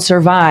fucking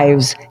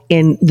survives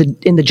in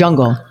the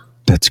jungle.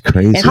 That's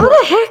crazy. How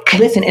the heck?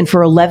 Listen, and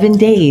for 11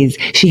 days,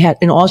 she had,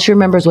 and all she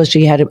remembers was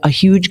she had a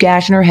huge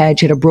gash in her head.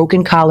 She had a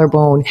broken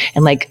collarbone,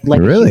 and like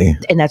Really?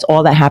 and that's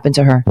all that happened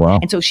to her. Wow.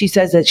 And so she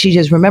says that she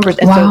just remembers.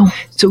 And Wow.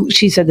 so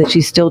she said that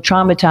she's still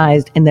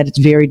traumatized, and that it's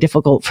very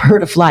difficult for her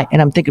to fly.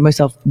 And I'm thinking to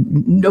myself,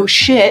 no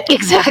shit.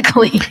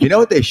 Exactly. You know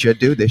what they should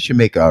do? They should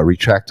make a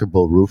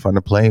retractable roof on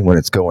the plane when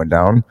it's going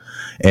down,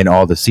 and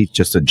all the seats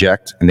just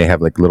eject, and they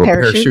have like little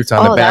Parachutes? parachutes on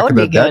Oh, the that back would of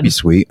be it. That'd good. be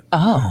sweet.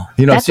 Oh,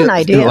 You know, That's an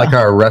idea. like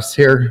our rest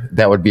here,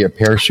 that would be a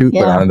parachute, but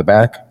Yeah. on the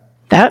back.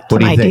 That's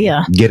What an do you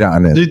idea. think? Get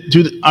on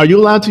it. Are you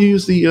allowed to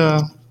use the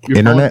your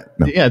Internet?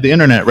 phone? No. Yeah, the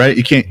internet, right?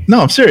 You can't.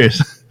 No, I'm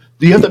serious.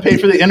 Do you have to pay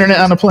for the internet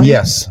on the plane?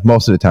 Yes,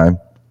 most of the time.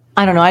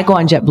 I don't know. I go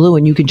on JetBlue,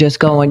 and you could just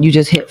go and you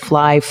just hit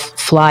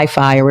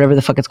Fly-Fi or whatever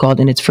the fuck it's called,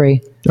 and it's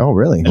free. Oh,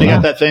 really? And you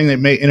got that thing that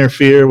may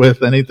interfere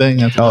with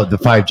anything. Oh, the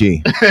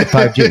 5G.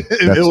 5G.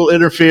 it That's will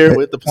interfere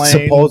with the plane.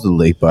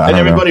 supposedly, but I and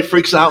don't know. everybody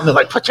freaks out and they're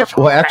like, "Put your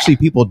phone." Well, actually,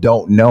 people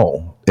don't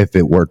know if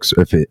it works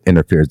or if it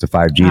interferes. The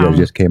 5G that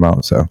just came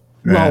out, so.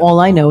 Well, all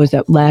I know is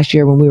that last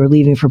year when we were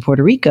leaving for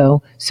Puerto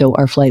Rico, so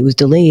our flight was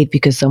delayed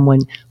because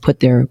someone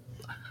put their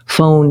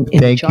phone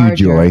in Thank the you,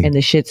 charger, Joy. and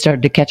the shit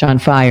started to catch on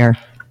fire.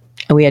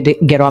 and we had to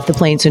get off the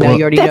plane. So now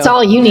you already That's know.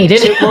 all you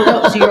needed. Well,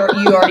 no, so you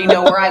already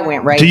know where I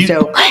went, right?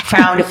 So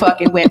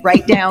went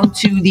right down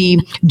to the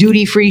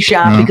duty free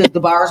shop because the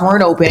bars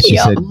weren't open. She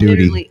said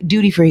duty. Literally,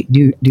 duty free.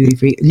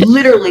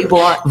 Literally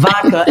bought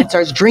vodka and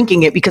starts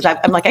drinking it because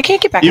I'm like, I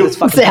can't get back to this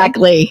fucking thing.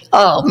 Exactly.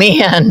 Oh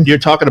man. You're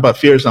talking about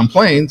fears on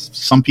planes.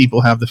 Some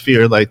people have the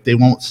fear like they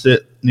won't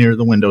sit near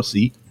the window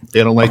seat.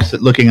 They don't like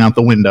looking out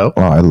the window.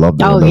 Oh, I love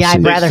the Oh window yeah, I'd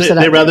seat. rather sit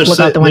They up, rather look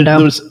sit out the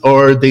window.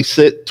 or they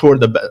sit toward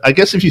the. I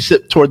guess if you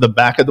sit toward the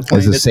back of the plane,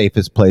 As the it's-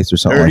 safest place or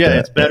something or, like yeah, that.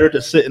 it's better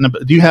to sit in.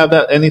 Do you have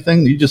that?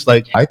 Anything? You just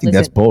like. I think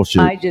that's Listen,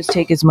 bullshit. I just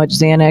take as much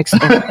Xanax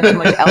and as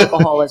much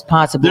alcohol as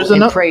possible There's and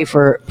enough- pray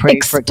for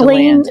it to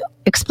land.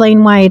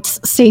 Explain why it's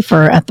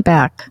safer at the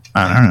back.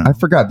 I don't know. I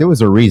forgot there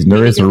was a reason.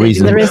 There is a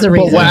reason. There is a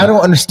reason. But what I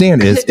don't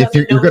understand is It if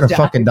you're doesn't going to nosedive.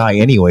 fucking die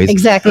anyways.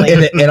 Exactly.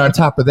 And on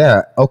top of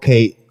that,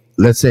 okay,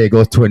 let's say it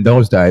goes to a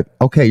nosedive.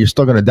 Okay, you're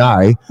still going to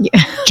die.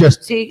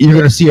 Just See- you're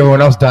going to see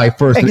everyone else die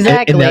first in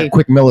Exactly. that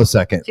quick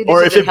millisecond. See, this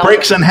Or is if it how-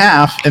 breaks in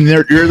half and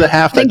you're the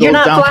half that Like goes you're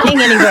not down. flying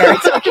anywhere.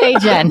 It's okay,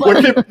 Jen.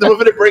 What if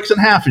it breaks in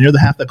half and you're the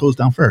half that goes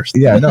down first?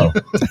 Yeah, I know.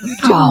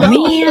 Oh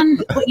man.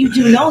 But you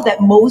do know that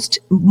most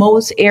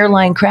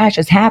airline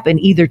crashes happen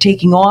either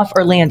taking off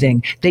or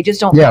landing. They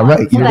just don't. Yeah, fly.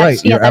 right. You're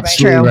right. You're that's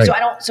absolutely true. right. So I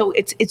don't. So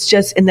it's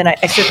just, and then I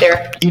sit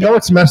there. You know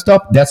what's messed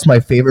up? That's my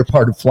favorite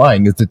part of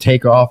flying is the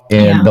takeoff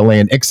and Yeah. the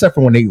land, except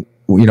for when they,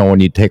 when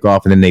you take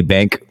off and then they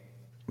bank.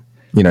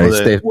 They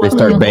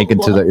start banking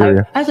to the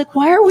area. I was like,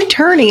 why are we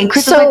turning? And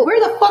Chris was So- like, where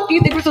the fuck do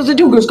you think we're supposed to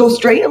do? Just go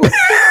straight? I'm like,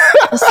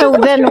 So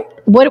then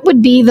what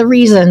would be the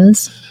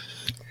reasons,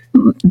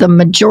 the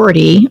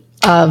majority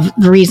of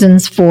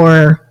reasons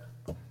for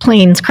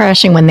planes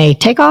crashing when they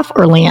take off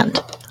or land?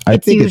 I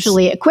It's think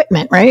usually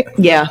equipment, right?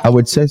 yeah. I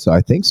would say so.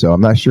 I think so.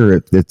 I'm not sure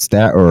if it's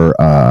that or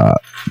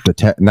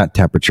not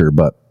temperature,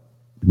 but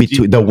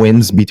between the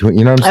winds between.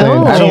 You know what I'm saying?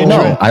 Oh. I So don't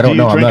know. Drink- I don't do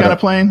know. you I'm drink not on a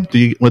plane?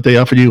 What they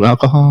offer you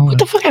alcohol? What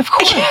the fuck? Of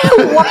course.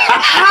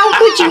 How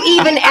could you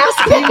even ask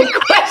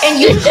that question? And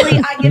usually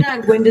I get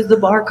on, when does the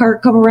bar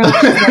cart come around?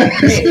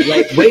 It's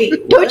like,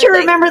 wait. Don't what? you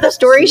remember the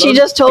story she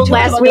just told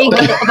last week?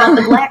 About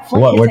the black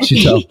flag? What? What'd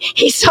she tell?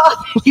 He saw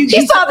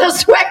the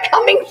sweat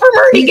coming from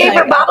her. He He's gave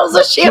like, her bottles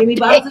of Gave me champagne.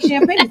 bottles of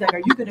champagne. He's like, are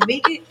you going to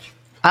make it?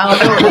 I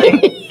don't know.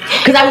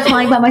 Because I was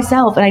flying by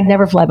myself and I'd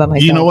never fly by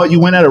myself. You know what? You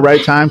went at the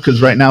right time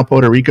because right now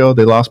Puerto Rico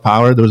they lost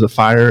power. There was a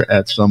fire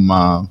at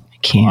some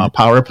can't.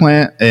 power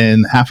plant,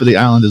 and half of the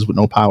island is with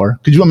no power.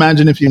 Could you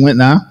imagine if you went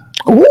now?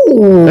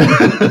 Ooh.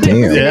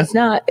 Damn. Yeah. It's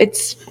not.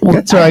 It's.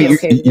 That's all I'd right. be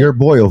okay with Your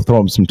boy will throw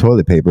him some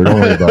toilet paper. Don't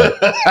worry about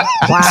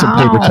it. Some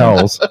paper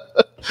towels.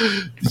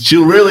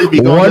 She'll really be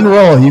going One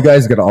roll. You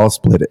guys got to all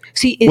split it.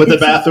 See, with the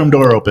bathroom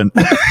door open.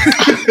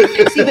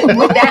 See, but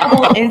with that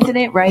whole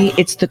incident, right?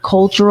 It's the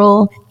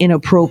cultural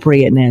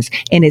inappropriateness,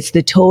 and it's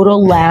the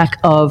total lack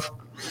of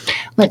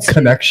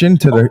Connection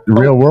to the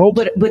real world.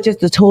 but just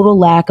the total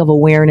lack of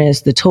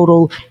awareness, the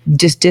total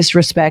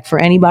disrespect for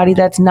anybody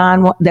that's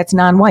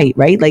non-white,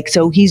 right? Like,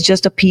 so he's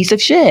just a piece of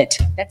shit.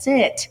 That's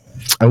it.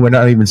 And we're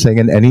not even saying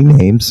any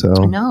names. So,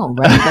 No,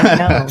 right? Like,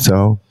 no.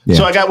 so yeah.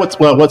 So I got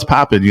what's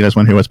popping. You guys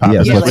want to hear what's popping?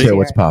 Yes, Yeah, let's let's hear hear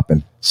what's it.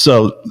 popping.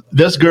 So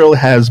this girl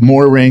has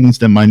more rings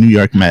than my New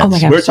York Mets. Oh my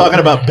God, We're I'm so talking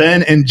about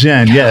Ben and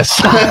Jen. Yes.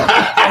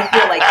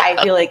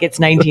 I feel like it's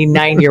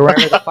 1990 or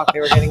whatever the fuck they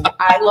were getting.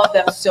 I love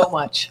them so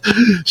much.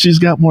 She's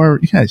got more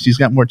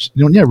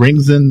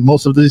rings than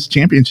most of these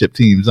championship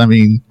teams. I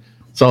mean,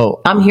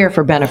 so I'm here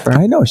for Bennifer.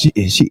 I know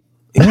she's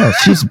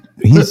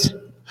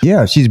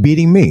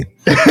beating me.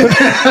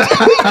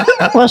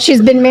 Well,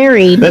 she's been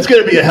married. that's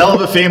going to be a hell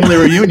of a family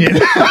reunion.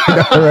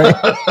 All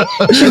right.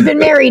 She's been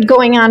married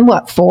going on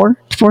what, four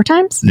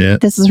times? Yeah.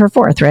 This is her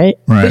fourth, right?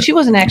 But she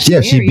wasn't actually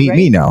Yeah, she married, beat right?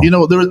 me now. You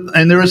know, there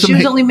was She some.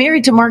 was only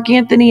married to Mark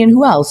Anthony and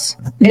who else?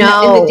 And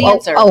No. the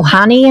dancer. Oh,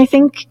 Hani, I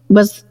think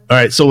was. All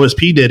right, so was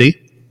P Diddy,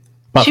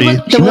 Puffy? was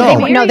No.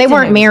 No, they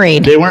weren't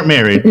married. They weren't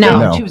married. No.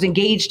 No. She was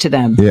engaged to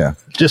them. Yeah.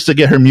 Just to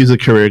get her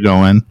music career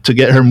going, to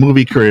get her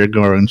movie career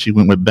going, she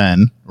went with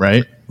Ben,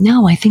 right?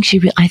 No, I think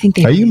I think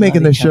they. Are you really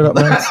making love this each shit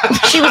other. up, man?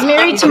 She was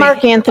married to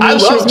Mark I Anthony.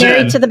 She love was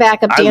married Jen. to the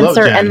backup I love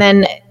dancer. Jen. And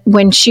then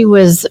when she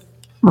was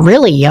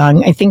really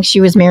young, I think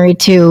she was married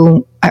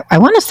to, I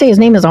want to say his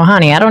name is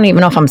Ohani. I don't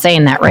even know if I'm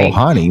saying that right. Oh,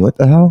 honey, what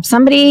the hell?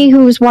 Somebody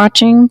who's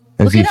watching,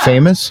 Is he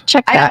famous?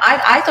 check that.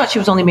 I thought she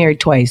was only married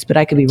twice, but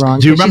I could be wrong.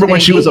 Do you But she's remember been when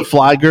she was a engaged.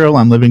 fly girl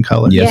on Living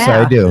Color? Yes, Yeah.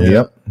 I do. Yeah.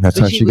 Yep. That's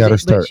But how she got her But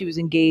start. she was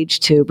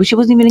engaged to, but she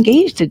wasn't even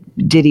engaged to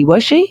Diddy,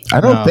 was she?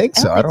 I don't No. think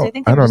so. I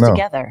think don't they were just know.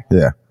 together.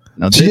 Yeah.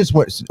 No, She just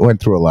went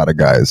through a lot of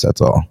guys. That's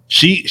all.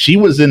 She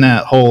was in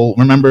that whole.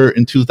 Remember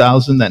in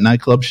 2000 that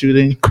nightclub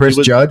shooting? Chris She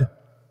was- Judd.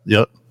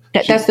 Yep.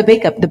 That's the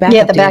backup. The backup.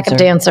 Yeah, the backup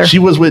dancer. She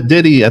was with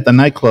Diddy at the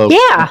nightclub.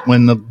 Yeah.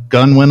 When the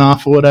gun went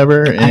off or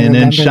whatever, and then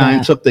remember Shine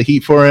that. took the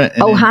heat for it.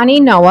 And then-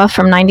 Ohani Noah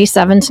from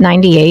 97 to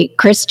 98,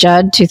 Chris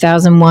Judd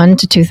 2001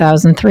 to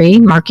 2003,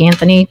 Mark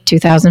Anthony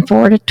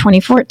 2004 to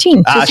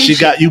 2014. she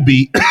got you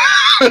beat.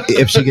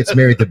 If she gets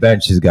married to Ben,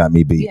 she's got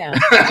me beat. Yeah,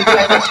 you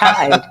guys are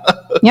tied.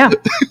 Yeah.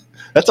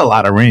 That's a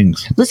lot of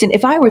rings. Listen,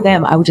 if I were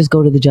them, I would just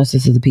go to the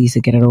justice of the peace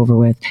and get it over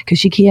with, because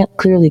she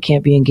clearly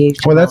can't be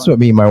engaged. Well, that's what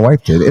me and my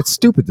wife did. It's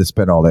stupid to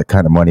spend all that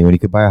kind of money when you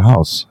could buy a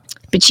house.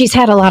 But she's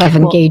had a lot of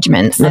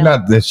engagements. Well,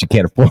 not that she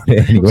can't afford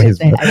it anyways.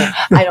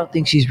 I don't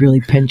think she's really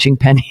pinching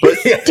pennies.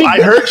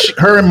 I heard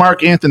her and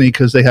Mark Anthony,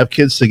 because they have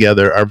kids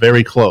together, are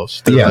very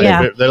close. They're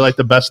like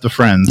the best of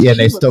friends. Yeah, and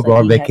they still go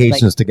on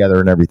vacations together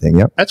and everything.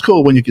 Yep. That's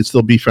cool when you can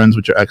still be friends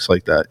with your ex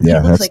like that. Yeah,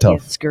 that's like he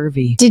tough. has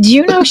scurvy. Did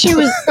you know she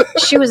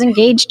was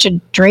engaged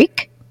to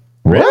Drake?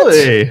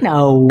 Really?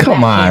 No,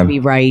 Come that can't on. be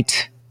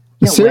right.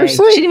 No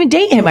Seriously? way. She didn't even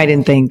date him. I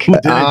didn't think.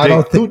 I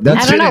don't think I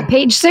that's don't know.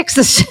 Page 6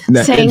 is in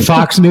saying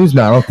Fox News.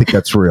 No, I don't think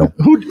that's real.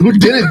 Who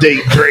didn't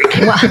date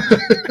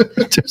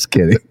Drake? Just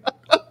kidding.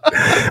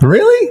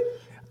 Really?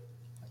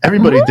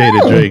 Everybody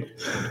dated Drake.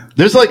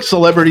 There's like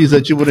celebrities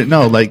that you wouldn't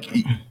know. Like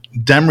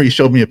Demery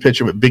showed me a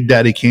picture with Big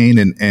Daddy Kane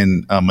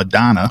and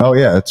Madonna. Oh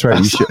yeah, that's right.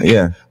 You should,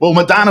 yeah. Well,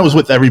 Madonna was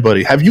with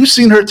everybody. Have you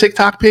seen her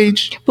TikTok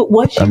page? But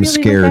was she I'm really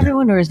scared. with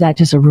everyone, or is that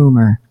just a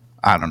rumor?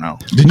 I don't know.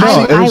 No,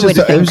 I would it was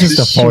think just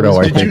a she photo. was I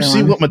with Did you think.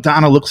 see what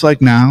Madonna looks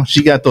like now?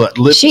 She got the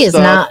lip she is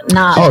stuff.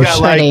 not Oh,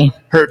 Got, pretty. like,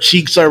 her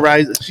cheeks are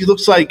rising. She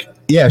looks like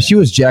Yeah, she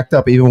was jacked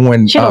up even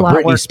when She had a lot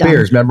of Britney work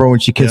Spears. done. Remember when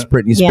she kissed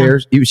Britney Yeah.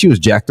 Spears? She was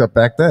jacked up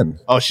back then.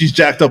 she's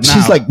jacked up now.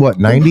 She's like what,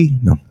 90?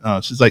 No,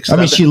 she's like I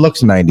mean 70. she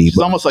looks 90. She's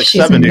But almost like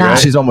She's 70, not. right?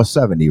 she's almost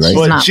 70, right?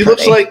 But not she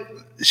looks pretty. like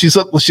she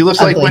looks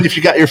like Ugly. when if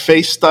you got your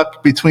face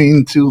stuck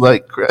between two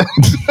like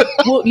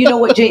Well, you know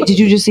what? Did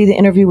you just see the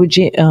interview with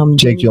Jake Jamie?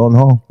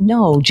 Gyllenhaal.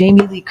 No,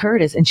 Jamie Lee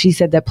Curtis, and she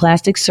said that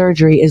plastic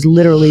surgery is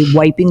literally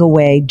wiping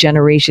away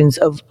generations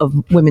of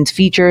women's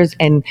features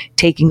and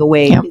taking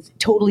away, Yep. is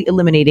totally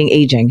eliminating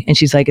aging. And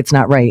she's like, it's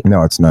not right.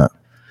 No, it's not.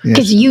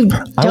 Because you I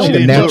like don't, a She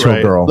did it natural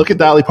right. girl. Look at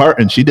Dolly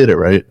Parton. She did it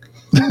right.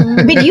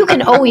 but you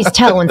can always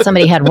tell when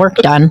somebody had work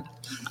done.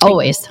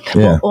 Always.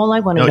 Yeah. All I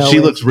want to No, know she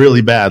is, looks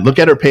really bad. Look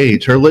at her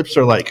page. Her lips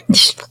are like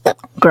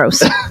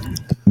Gross.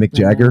 Mick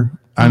Jagger.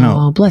 I know.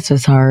 oh, bless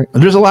his heart.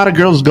 There's a lot of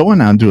girls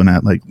going on doing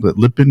that, like the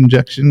lip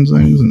injections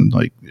things, and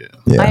like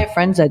Yeah. I have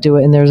friends that do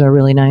it, and theirs are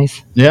really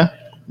nice. yeah.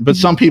 But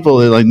some people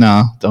they're like,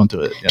 no, don't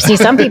do it. Yeah. See,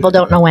 some people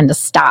don't know when to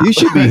stop. You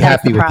should be That's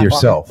happy the with problem.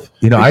 yourself.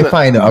 You know, I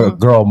find a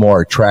girl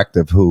more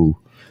attractive who.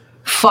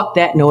 Fuck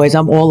that noise.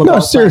 I'm all about No,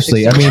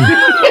 seriously. I plastic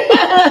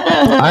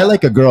mean, I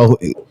like a girl who,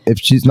 if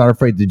she's not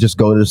afraid to just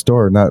go to the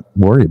store and not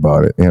worry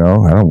about it. You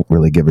know, I don't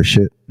really give a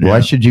shit. Yeah. Why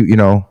should you? You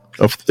know,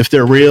 If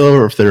they're real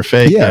or if they're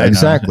fake. yeah, I know.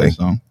 exactly.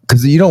 So.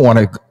 Because you don't want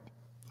to.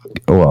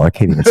 Oh, well, I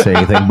can't even say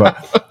anything,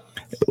 but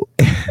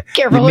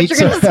Careful You what meet you're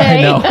going to some- I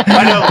say. know.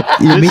 I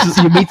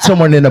know. you meet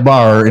someone in a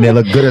bar and they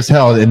look good as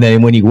hell, and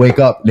then when you wake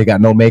up, they got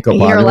no makeup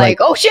on. You're like,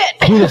 oh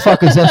shit. who the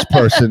fuck is this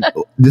person?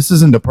 This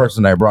isn't the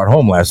person I brought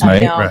home last I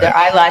night. know, Right. their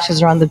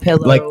eyelashes are on the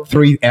pillow. Like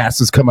 3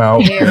 asses come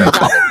out. Hair is on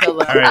the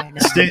pillow. All right. I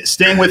know.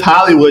 Staying with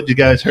Hollywood, you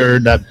guys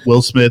heard that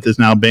Will Smith is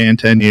now banned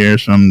 10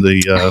 years from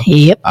the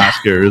Yep.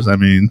 Oscars. I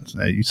mean,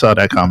 you saw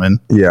that coming.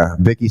 Yeah,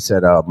 Vicky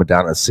said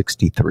Madonna's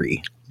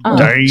 63. Oh,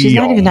 she's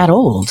not Damn. even that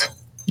old.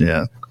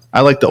 Yeah.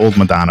 I like the old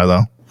Madonna,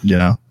 though. You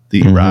know,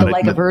 the The erotic.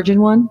 like a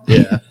virgin one.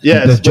 Yeah.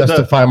 Yeah. Does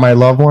Justify My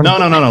Love one? No.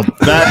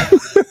 That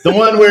the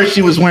one where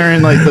she was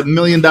wearing like the $1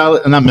 million,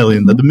 not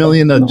million, the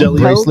million jelly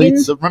Logan?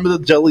 bracelets. Remember the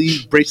jelly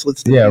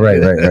bracelets? Yeah,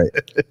 right.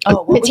 Oh,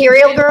 what was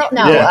Material Girl?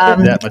 No. Yeah,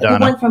 um, yeah, the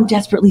Madonna. one from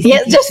Desperately yeah,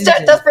 Seeking just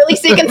Susan. desperately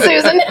seeking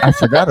Susan. I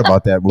forgot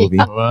about that movie.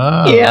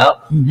 Wow.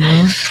 Yep.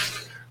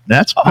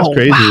 That's Oh,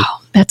 crazy. wow.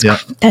 That's Yeah.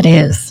 that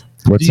is.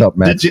 What's up,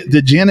 Matt?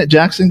 Did Janet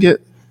Jackson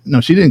get? No,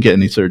 she didn't get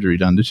any surgery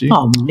done, did she?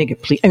 Oh, nigga,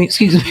 please. I mean,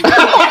 excuse me.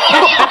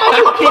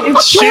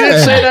 She didn't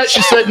say that.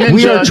 She said ninja.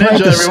 We are trying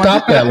ninja, to everyone.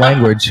 stop that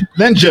language.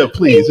 Ninja,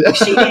 please.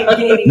 She didn't get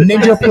any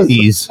Ninja, plastic-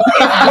 please.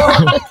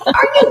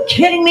 Are you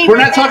kidding me? We're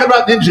not talking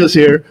about ninjas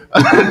here.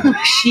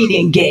 She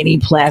didn't get any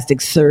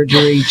plastic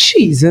surgery.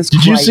 Jesus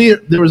Did you Christ. see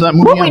it? There was that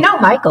movie. Well, we know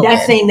Michael.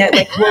 That's did. saying that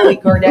like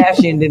Khloe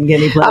Kardashian didn't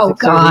get any plastic Oh,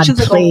 God, surgery.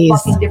 She's please. like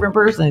a fucking different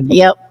person.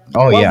 Yep.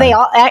 Oh, well, yeah. they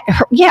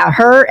all,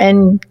 her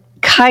and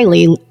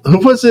Kylie. Who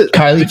was it?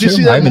 Kylie Did you too?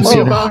 see I that haven't movie seen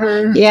it. about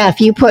her? Yeah,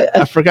 if you put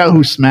I forgot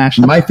who smashed.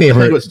 My I think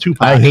favorite. it was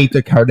Tupac. I hate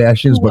the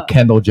Kardashians, but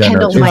Kendall Jenner.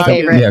 Kendall's my is-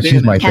 favorite. Yeah,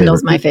 she's my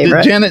Kendall's favorite. my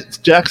favorite. Did Janet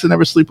Jackson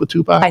ever sleep with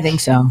Tupac? I think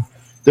so.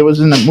 There was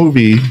in a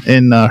movie,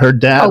 and her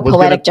dad. Oh, was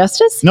Poetic gonna,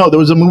 Justice? No, there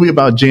was a movie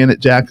about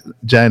Janet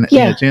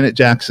Yeah.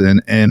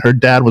 Jackson, and her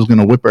dad was going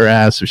to whip her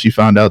ass if she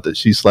found out that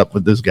she slept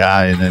with this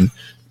guy, and then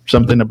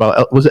something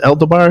about was it El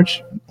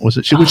DeBarge? Was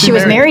it she was She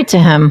was married to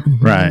him.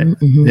 Right.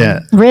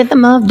 Yeah.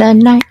 Rhythm of the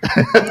night.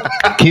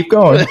 Keep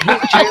going.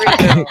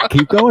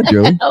 Keep going,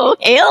 Julie. Oh,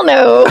 hell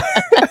no.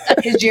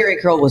 His Jerry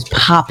curl was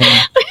popping.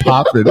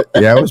 Popping.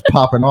 Yeah, it was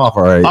popping off.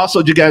 All right.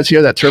 Also, did you guys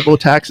hear that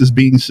TurboTax is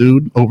being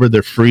sued over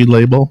their free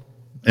label,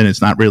 and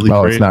it's not really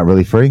Oh, free? it's not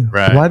really free.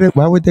 Right.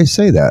 Why would they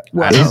say that?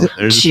 I know. Is it?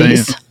 There's a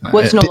Jeez. saying.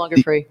 What's no It- longer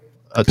free?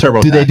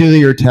 TurboTax. Do they do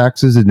your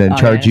taxes and then Oh,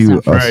 charge yeah, you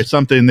it's not Right,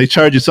 something they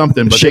charge you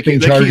something, but shipping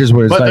they charges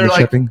where it's but not they're even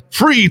like shipping?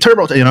 free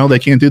TurboTax. You know, they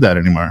can't do that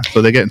anymore,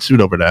 so they're getting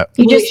sued over that.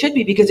 You Well, just it should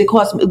be because it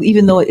costs,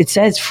 even though it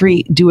says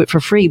free, do it for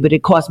free, but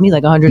it costs me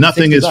like 100.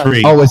 Nothing is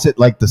free. Oh, is it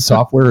like the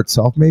software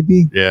itself,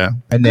 maybe? Yeah,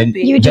 And then, Could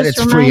be. You then just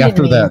it's free reminded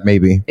after me. that,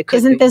 maybe. It could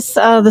isn't be. this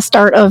the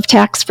start of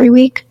tax-free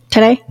week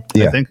today?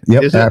 Yeah. think-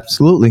 Yep. is it?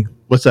 Absolutely.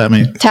 what's that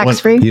mean?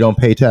 Tax-free You don't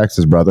pay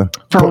taxes, brother.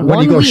 For when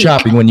one you go week.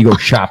 shopping, when you go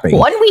shopping,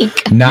 1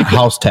 week. not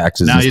house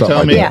taxes Now and you stuff tell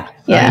like me. that.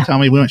 Yeah. Now you tell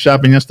me we went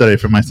shopping yesterday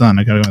for my son.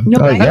 I gotta go. No,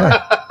 Oh, I,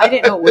 yeah. I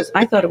didn't know it was.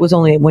 I thought it was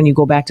only when you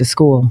go back to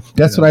school.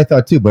 That's what I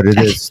thought too, but it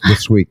is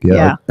this week. Yeah.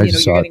 Yeah. I You know,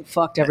 just you're saw getting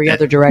fucked every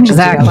other direction.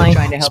 Exactly. So they're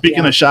trying to help Speaking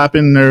you of out.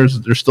 shopping, they're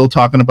still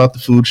talking about the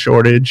food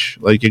shortage.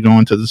 Like you're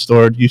going to the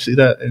store. Do you see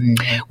that?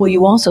 Well,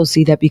 you also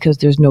see that because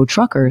there's no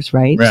truckers,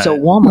 right? Right. So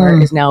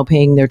Walmart is now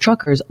paying their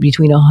truckers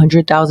between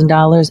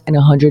 $100,000 and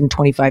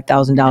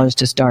 $125,000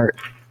 to start.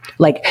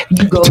 Like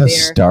you go To there,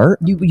 start?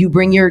 you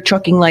bring your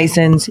trucking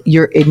license,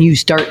 and you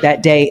start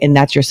that day, and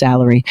that's your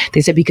salary.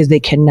 They said because they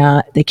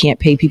can't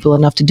pay people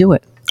enough to do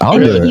it. I'll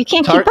And do you it.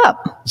 can't Tar- keep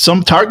up.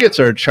 Some Targets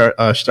are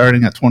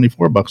starting at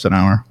 $24 an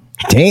hour.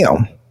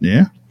 Damn.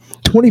 Yeah,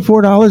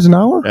 $24 an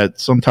hour? at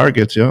some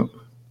Targets. Yeah.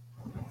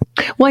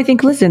 Well, I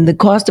think listen, the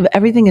cost of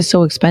everything is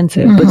so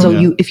expensive, but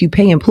so if you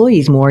pay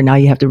employees more, now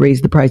you have to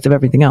raise the price of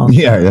everything else.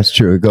 Yeah, that's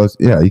true. It goes,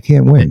 yeah, you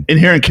can't win. And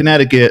here in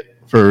Connecticut,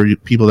 for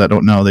people that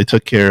don't know, they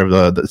took care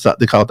of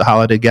they call it the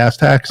holiday gas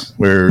tax,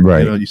 where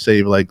Right. you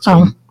save like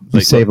some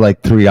You save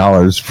like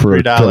 $3 for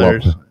a fill up.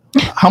 $3.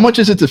 How much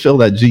is it to fill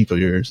that Jeep of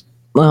yours?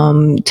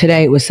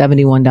 Today it was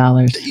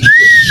 $71.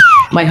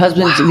 My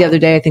husband's the other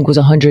day, I think, was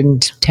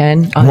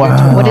 110.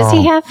 Wow. What does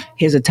he have?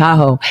 He has a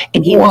Tahoe,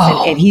 and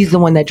he's the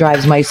one that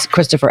drives my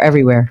Christopher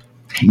everywhere.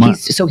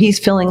 He's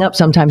filling up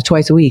sometimes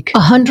twice a week.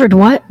 100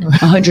 what?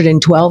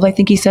 112, I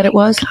think he said it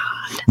was.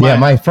 Yeah,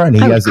 my friend,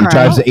 he I would has he cry.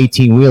 drives an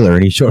 18-wheeler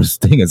and he showed us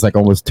thing. It's like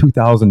almost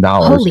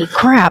 $2,000 Holy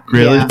crap.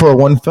 Really? Yeah. for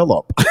one fill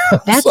up.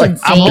 That's I'm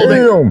insane. holding.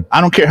 Damn.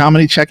 I don't care how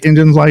many check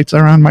engine lights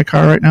are on my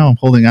car right now. I'm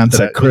holding on to It's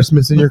that. like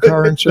Christmas in your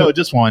car and shit. No,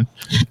 just one.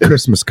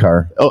 Christmas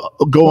car.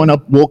 Going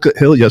up Wolcott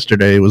Hill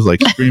yesterday, it was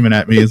like screaming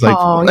at me. It's like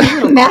Oh,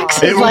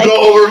 Max it is would like, go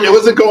over. It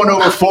wasn't going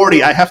over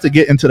 40. I have to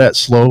get into that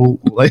slow.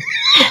 Like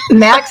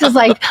Max is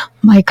like,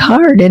 my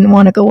car didn't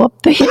want to go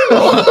up the hill.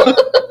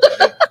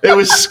 it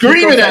was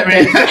screaming at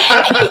me.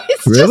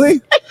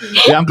 Really?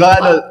 Yeah, I'm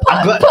glad.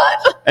 I'm glad.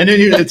 And then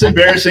it's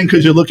embarrassing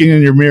because you're looking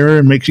in your mirror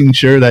and making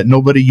sure that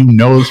nobody you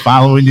know is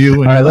following you.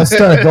 All And right, let's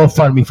start a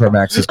GoFundMe for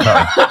Max's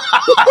car.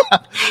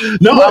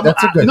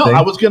 that's a good thing.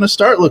 I was gonna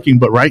start looking,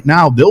 but right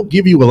now they'll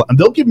give me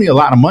a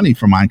lot of money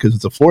for mine because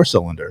it's a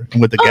 4-cylinder, and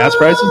with the gas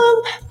prices.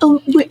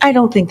 I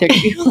don't think they're.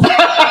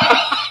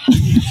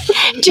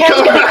 Jen's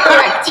gonna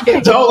correct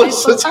you. Don't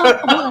listen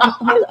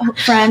to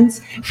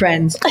friends,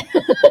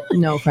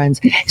 no friends.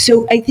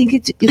 So I think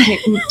it's okay.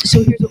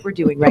 So here's what we're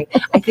doing, right?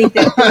 I think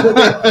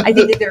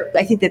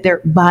that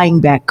they're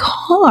buying back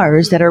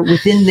cars that are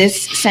within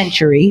this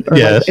century, or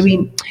Yes.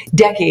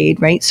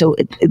 decade, right? So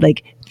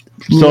like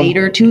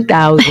later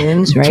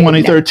 2000s, right?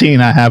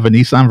 2013, I have a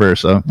Nissan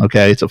Versa.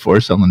 Okay, it's a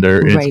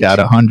 4-cylinder. It's Right. got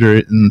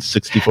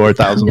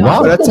 164,000 No. Wow,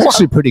 miles. that's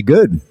actually pretty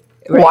good.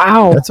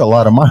 Wow. That's a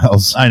lot of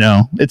miles. I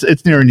know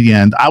it's nearing the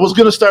end. I was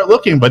gonna start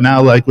looking, but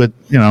now like with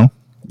there's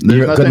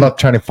Good nothing- luck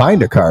trying to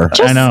find a car.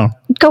 I know.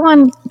 Go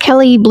on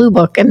Kelly Blue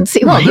Book and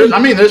see Well,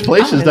 there's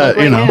places that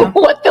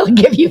what they'll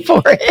give you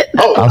for it.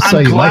 Oh, I'll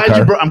sell you my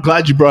car. I'm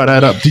glad you brought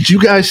that up. Did you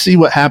guys see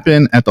what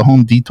happened at the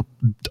Home Depot?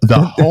 The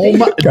Home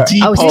Depot.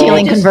 Oh,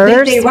 stealing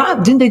converters? They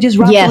robbed. Didn't they just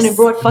rob Yes. someone and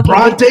brought fucking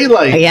Broad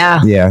daylight.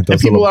 Yeah. Yeah, And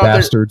those people little out there,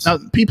 bastards. now,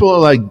 people are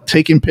like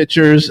taking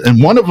pictures,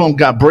 and one of them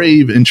got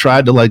brave and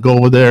tried to like go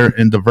over there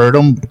and divert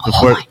them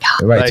before.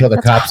 Right, till the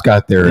cops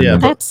got there. Yeah,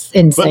 and That's But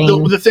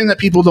insane. the thing that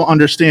people don't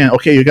understand,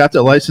 okay, you got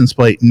the license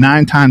plate.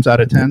 9 times out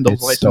of 10, those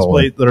It's license stolen.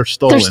 plates that are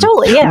stolen. They're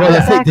stolen. Yeah, Well,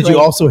 that's it. exactly. Did you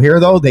also hear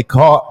though? They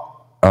caught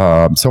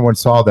someone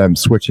saw them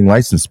switching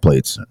license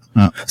plates.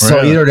 So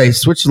really? either they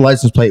switched the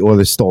license plate or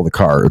they stole the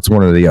car. It's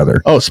one or the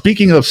other. Oh,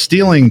 speaking of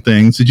stealing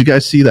things, did you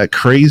guys see that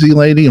crazy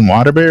lady in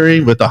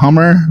Waterbury with the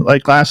Hummer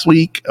like last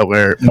week?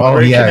 Where Oh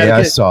Waterbury, yeah, I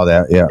Connecticut? saw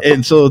that. Yeah.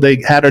 And so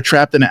they had her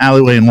trapped in an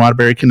alleyway in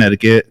Waterbury,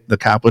 Connecticut. The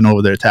cop went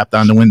over there, tapped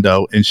on the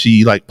window, and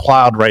she like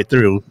plowed right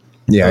through.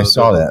 Yeah, I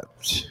saw that.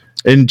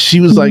 And she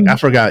was like, I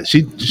forgot.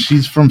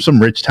 She's from some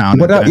rich town.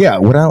 What I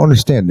don't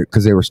understand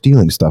because they were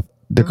stealing stuff.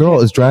 The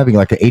girl is driving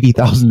like an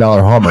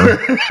 $80,000 Hummer.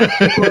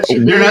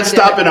 You're not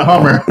stopping a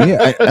Hummer.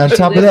 Yeah, on She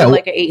top of lives that, in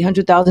like an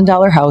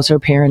 $800,000 house. Her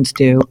parents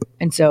do,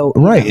 and so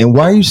right? And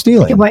why are you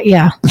stealing? What?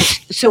 Yeah.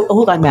 So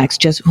hold on, Max.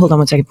 Just hold on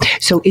 1 second.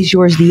 So is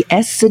yours the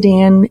S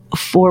sedan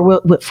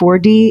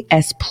 4D,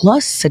 S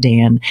plus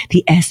sedan,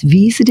 the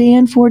SV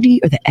sedan 4D,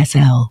 or the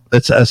SL?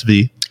 That's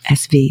SV.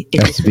 SV.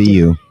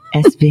 SVU.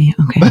 SV.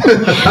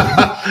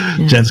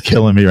 Okay. Jen's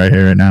killing me right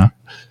here right now.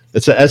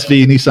 It's a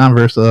SV Nissan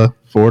Versa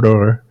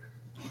 4-door.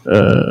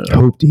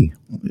 Hoopty.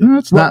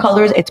 It's What not.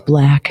 color is it? It's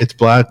black. It's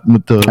black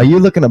with the. Are you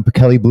looking up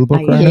Kelly Blue Book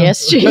I right am. now?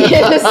 Yes, she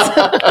is.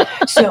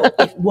 So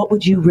what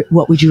would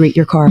you rate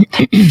your car?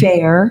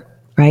 Fair,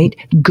 right?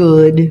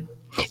 Good,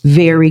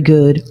 very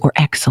good, or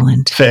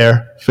excellent?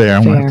 Fair.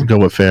 I'm going to have to go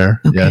with fair.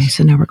 Okay, Yes.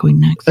 so now we're going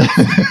next.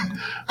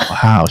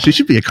 Wow. She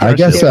should be a car I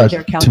guess salesman.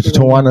 They're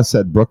calculating. Tawana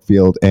said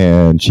Brookfield,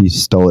 and she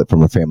stole it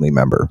from a family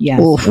member. Yes.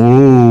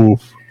 Ooh.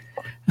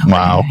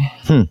 Wow.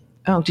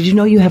 Oh, did you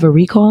know you have a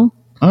recall?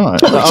 Oh,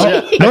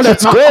 yeah. No,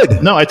 that's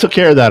good. No, I took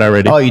care of that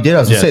already. Oh, you did? I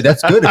was going to say,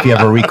 that's good if you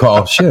have a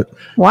recall. Shit.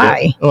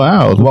 Why?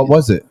 Wow. What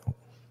was it?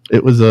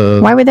 It was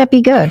a. Why would that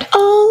be good?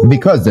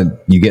 Because then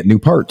you get new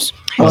parts.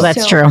 Well,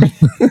 that's So-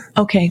 true.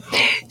 Okay,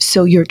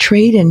 so your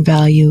trade-in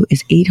value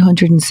is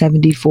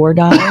 $874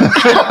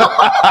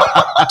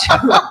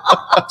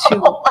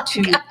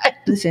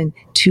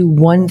 to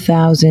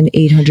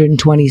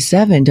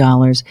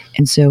 $1,827,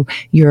 and so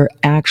your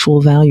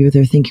actual value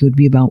they're thinking would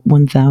be about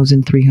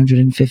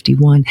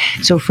 $1,351.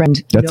 So,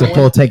 friend, That's no a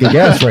full tank of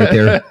gas right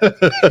there.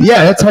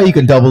 Yeah, that's how you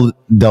can double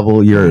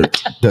your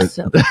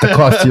the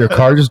cost of your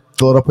car. Just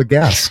fill it up with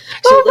gas.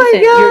 So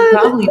listen, you'd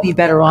probably be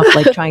better off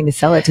like trying to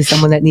sell it to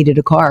someone that needed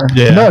a car.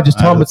 Yeah. No, just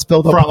tell them it's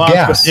filled up front with lawn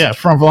gas.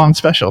 front lawn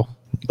special.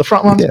 The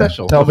front lawn Yeah.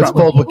 special. Tell them it's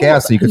filled with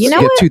gas, so you can You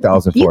know get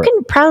what? $2,000 You for it.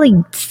 can probably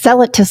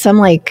sell it to some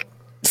like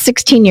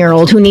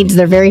 16-year-old who needs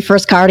their very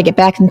first car to get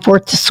back and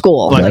forth to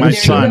school. Like my There you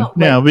son. go.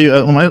 Yeah, it'll be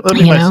You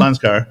my know? son's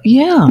car.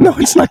 Yeah. No,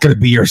 it's not going to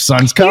be your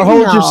son's car. How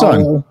old's your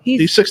son? No.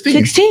 He's 16.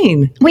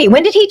 16. Wait,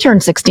 when did he turn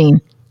 16?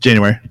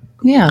 January.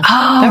 Yeah.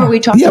 Remember we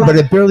talked Yeah, about but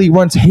it barely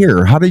runs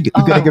here. How do you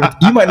gonna give it?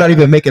 You might not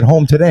even make it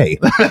home today.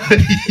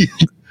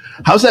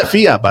 How's that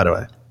Fiat, by the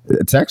way?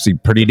 It's actually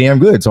pretty damn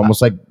good. It's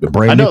almost like a I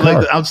brand know. new car.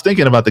 Like, I was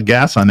thinking about the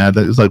gas on that.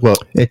 It's like, well,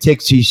 It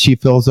takes she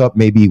fills up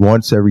maybe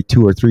once every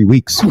 2 or 3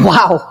 weeks.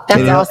 Wow,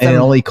 that's and awesome. it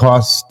only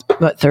costs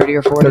what, 30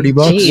 or 40? 30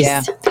 bucks. Jeez.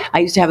 Yeah. I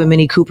used to have a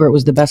Mini Cooper. It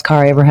was the best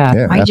car I ever had.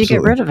 Yeah, Why'd you get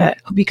absolutely. rid of it?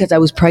 Because I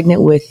was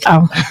pregnant with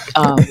Oh,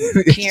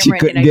 she Cameron.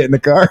 couldn't and get in the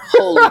car.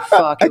 holy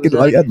fuck. It was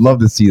like- I'd love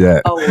to see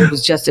that.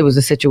 it was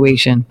a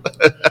situation.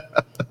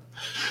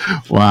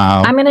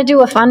 wow. I'm going to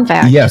do a fun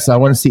fact. Yes, I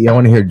want to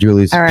hear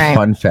Julie's All right.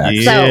 fun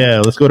facts.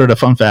 Yeah, let's go to the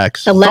fun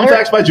facts. The letter- Fun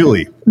facts by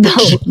Julie.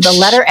 The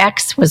letter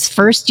X was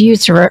first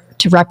used to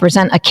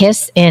represent a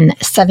kiss in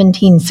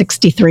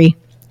 1763.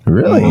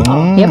 Really?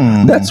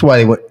 Yep. That's why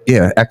they went,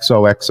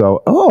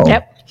 XOXO. Oh.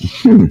 Yep.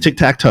 Tic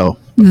tac toe.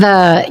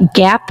 The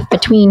gap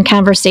between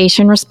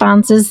conversation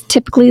responses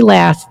typically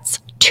lasts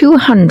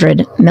 200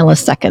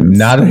 milliseconds.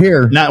 Not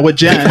here. Not with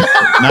Jen.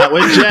 Not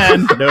with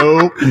Jen.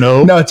 Nope.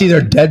 No, it's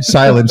either dead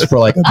silence for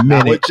like a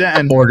minute with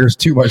Jen. or there's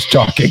too much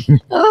talking.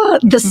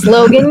 The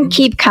slogan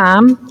 "Keep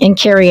calm and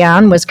carry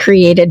on" was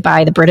created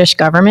by the British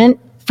government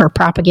for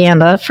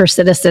propaganda for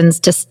citizens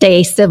to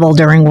stay civil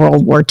during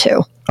World War II.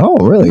 Oh,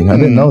 really? I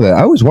didn't know that.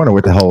 I always wonder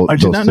what the hell I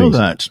did those not know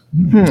things-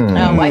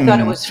 that. I thought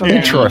it was from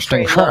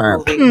Interesting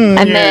fact. And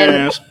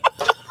then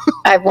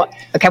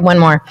one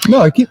more.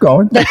 No, keep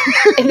going.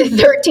 In the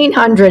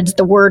 1300s,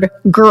 the word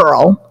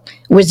 "girl"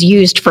 was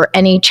used for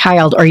any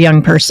child or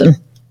young person.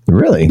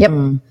 Really? Yep,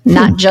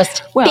 not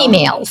just Well,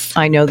 females.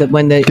 I know that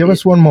when the Give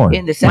us one more.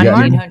 in the You got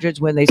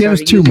 1700s when they Give us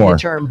started two using more. the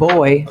term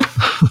boy.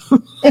 All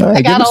right,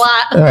 I got give a us-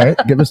 lot. All right,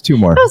 give us 2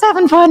 more. I was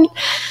having fun.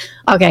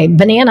 Okay,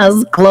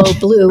 bananas glow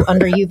blue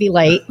under UV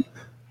light.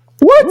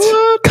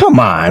 What? Come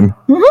on.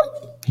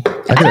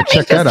 I gotta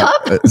check that this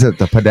out. Is it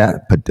the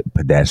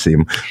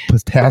potassium?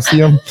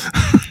 Potassium?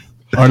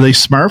 Are they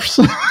Smurfs?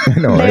 I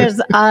know, right?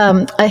 There's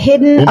a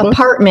hidden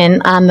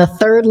apartment on the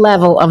 3rd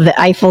level of the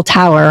Eiffel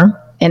Tower,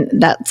 and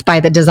that's by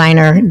the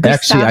designer.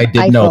 Actually, I Gustave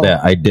did know Eiffel.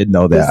 that. I did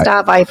know that.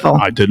 Gustave Eiffel.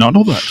 I did not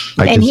know that.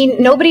 And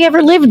nobody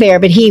ever lived there,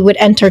 but he would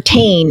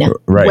entertain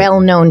Right.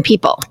 well-known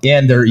people.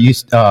 And there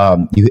used, I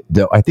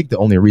think the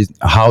only reason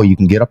how you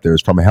can get up there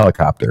is from a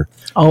helicopter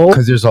Oh,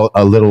 because there's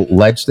a little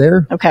ledge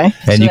there, okay. and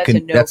So you that's a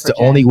can. no That's for the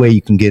Jen. only way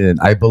you can get in,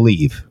 I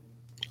believe.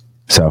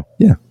 So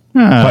yeah,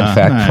 fun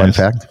fact. Fun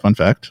fact. Fun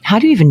fact. How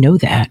do you even know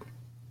that?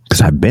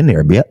 Because I've been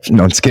there. Yep.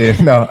 No, I'm just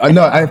kidding. No, I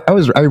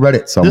read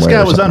it somewhere. This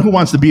guy or was on something. Who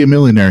Wants to Be a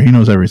Millionaire. He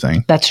knows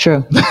everything. That's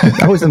true.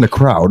 I was in the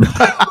crowd.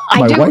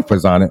 My do- wife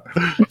was on it.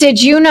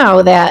 Did you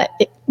know that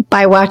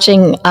by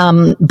watching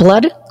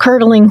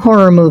blood-curdling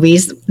horror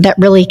movies that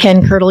really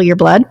can curdle your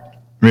blood?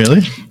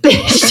 Really?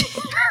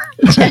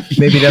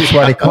 Maybe that's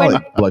why they call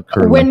it blood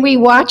curdling. When we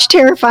watch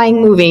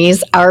terrifying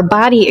movies, our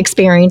body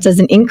experiences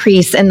an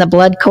increase in the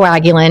blood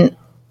coagulant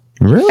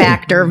Really?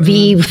 factor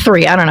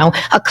V3, I don't know,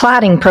 a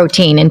clotting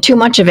protein, and too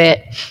much of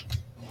it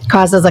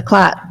causes a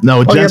clot.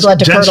 No, or your blood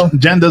to curdle.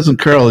 Jen doesn't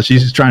curl.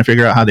 She's just trying to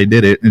figure out how they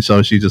did it. And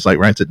so she just like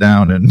writes it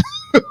down. And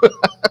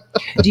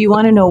Do you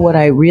want to know what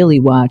I really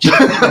watched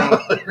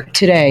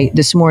today,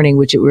 this morning?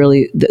 Which it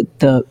really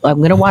I'm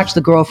going to watch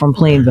The Girl from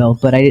Plainville,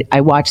 but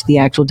I watched the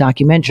actual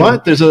documentary.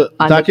 what? There's a On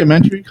the-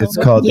 documentary? It's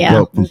called Yeah. The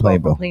Girl from Girl from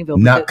Plainville, Plainville,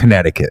 not but-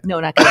 Connecticut. No,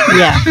 not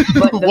Yeah.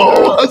 But the Whoa.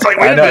 girl- I was like,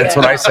 wait a minute. That's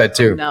what I said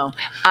too. No,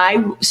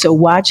 so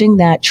watching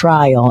that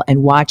trial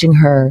and watching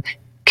her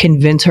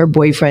convince her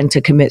boyfriend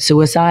to commit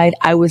suicide,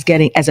 I was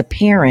getting, as a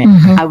parent,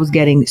 I was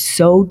getting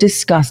so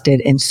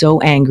disgusted and so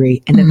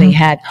angry. And then they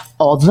had,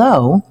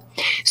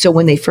 so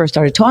when they first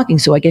started talking,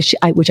 so I guess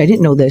which I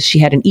didn't know this, she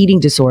had an eating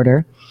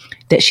disorder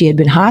that she had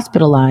been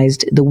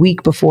hospitalized the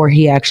week before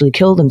he actually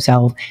killed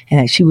himself, and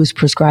that she was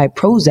prescribed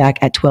Prozac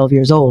at 12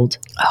 years old.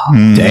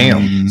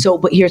 Damn. So,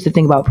 but here's the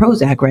thing about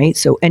Prozac, right?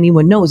 So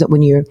anyone knows that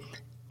when you're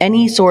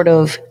any sort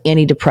of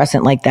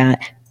antidepressant like that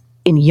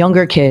in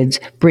younger kids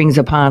brings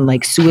upon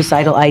like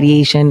suicidal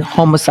ideation,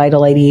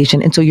 homicidal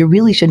ideation. And so you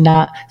really should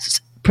not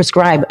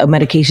prescribe a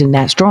medication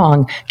that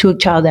strong to a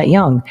child that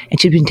young. And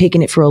she'd been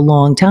taking it for a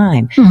long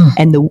time.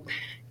 And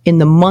in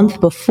the month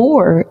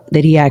before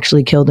that he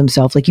actually killed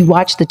himself, like you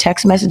watch the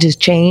text messages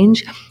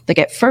change. Like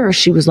at first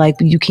she was like,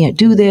 you can't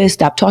do this,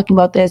 stop talking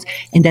about this.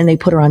 And then they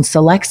put her on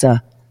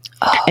Celexa.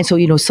 And so,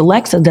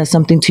 Celexa does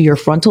something to your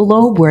frontal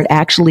lobe where it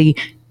actually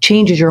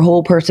changes your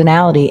whole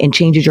personality and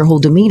changes your whole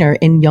demeanor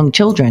in young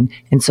children.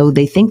 And so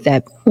they think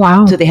that,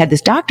 Wow. So they had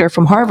this doctor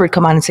from Harvard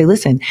come on and say,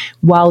 listen,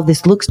 while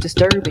this looks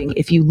disturbing,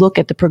 if you look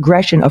at the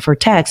progression of her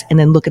text and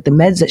then look at the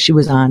meds that she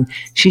was on,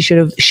 she should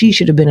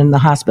have been in the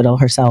hospital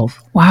herself.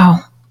 Wow.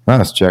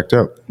 That's checked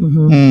out.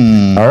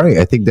 All right.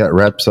 I think that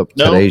wraps up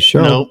today's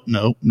show.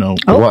 No.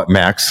 What,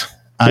 Max?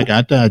 I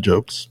got dad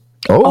jokes.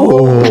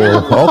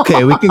 Oh,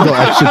 okay. We can go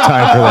extra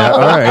time for that.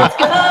 All right.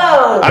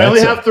 I only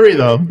have 3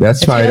 though.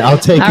 That's fine. I'll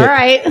take All it.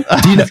 right.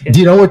 Do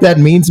you know what that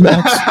means,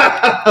 Max?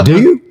 Do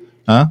you?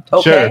 Huh?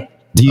 Okay.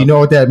 Do you know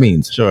what that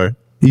means? Sure.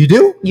 You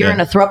do? You're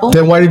in a throuple?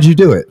 Then why did you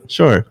do it?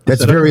 Sure.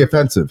 That's very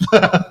offensive.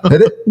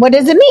 Did it? What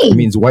does it It mean?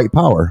 means white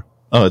power.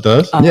 Oh, it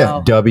does?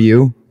 Yeah.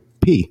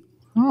 WP.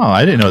 Oh,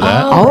 I didn't know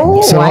that.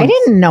 Oh, So- I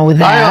didn't know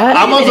that.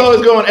 I was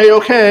always going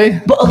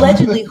A-OK. But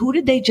allegedly, who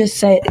did they just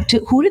say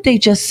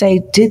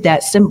did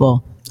that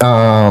symbol?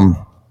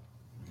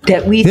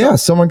 That we Yeah,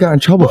 someone got in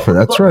trouble for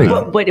that. That's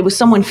right. But it was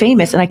someone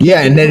famous, and I can't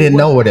Yeah, and they didn't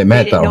know what it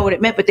meant, They didn't though. know what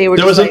it meant, but they were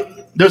There just was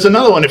like, there's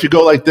another one. If you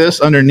go like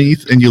this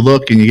underneath and you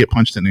look and you get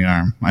punched in the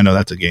arm. I know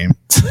that's a game.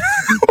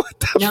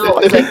 no,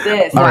 it's like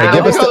this. All right,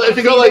 give us If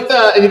you go like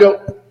that and you go,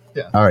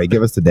 All right,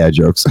 give us the dad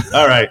jokes.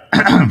 all right.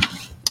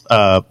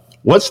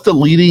 What's the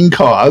leading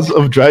cause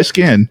of dry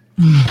skin?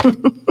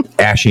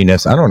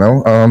 Ashiness. I don't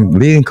know.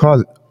 Leading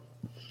cause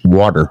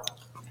water.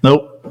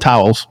 Nope.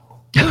 Towels.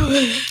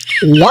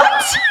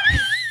 What?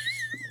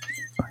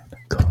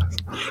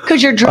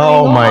 Because you're drying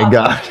Oh my off.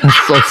 god,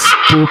 that's so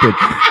stupid.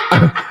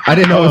 I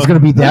didn't know it was going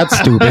to be that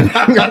stupid.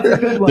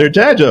 They're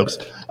dad jokes.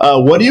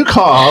 What do you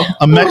call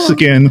a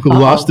Mexican who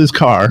lost his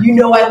car? You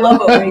know I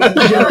love a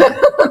racist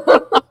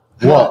joke.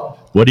 What?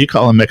 What do you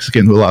call a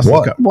Mexican who lost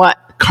What? his car? What?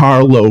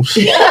 Carlos.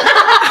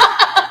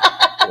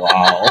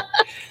 Wow.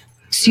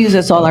 Excuse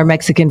us, all our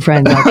Mexican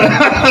friends out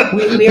there.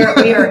 We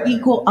are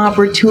equal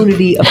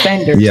opportunity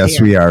offenders. Yes,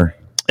 here. we are.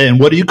 And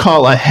what do you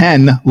call a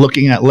hen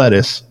looking at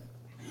lettuce?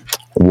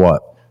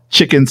 What?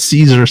 Chicken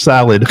Caesar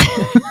salad.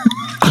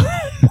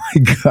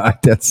 My god,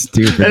 that's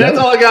stupid. And that's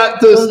all I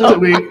got this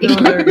week. Those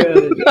are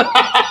good.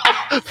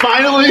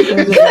 Finally.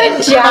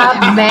 Good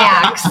job,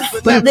 Max.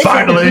 But listen,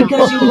 Finally.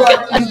 because you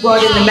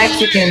brought in the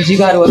Mexicans, you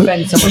got to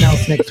offend someone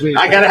else next week.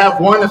 I got to have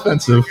one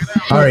offensive.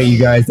 All right, you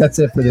guys, that's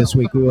it for this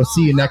week. We will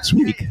see you next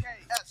week.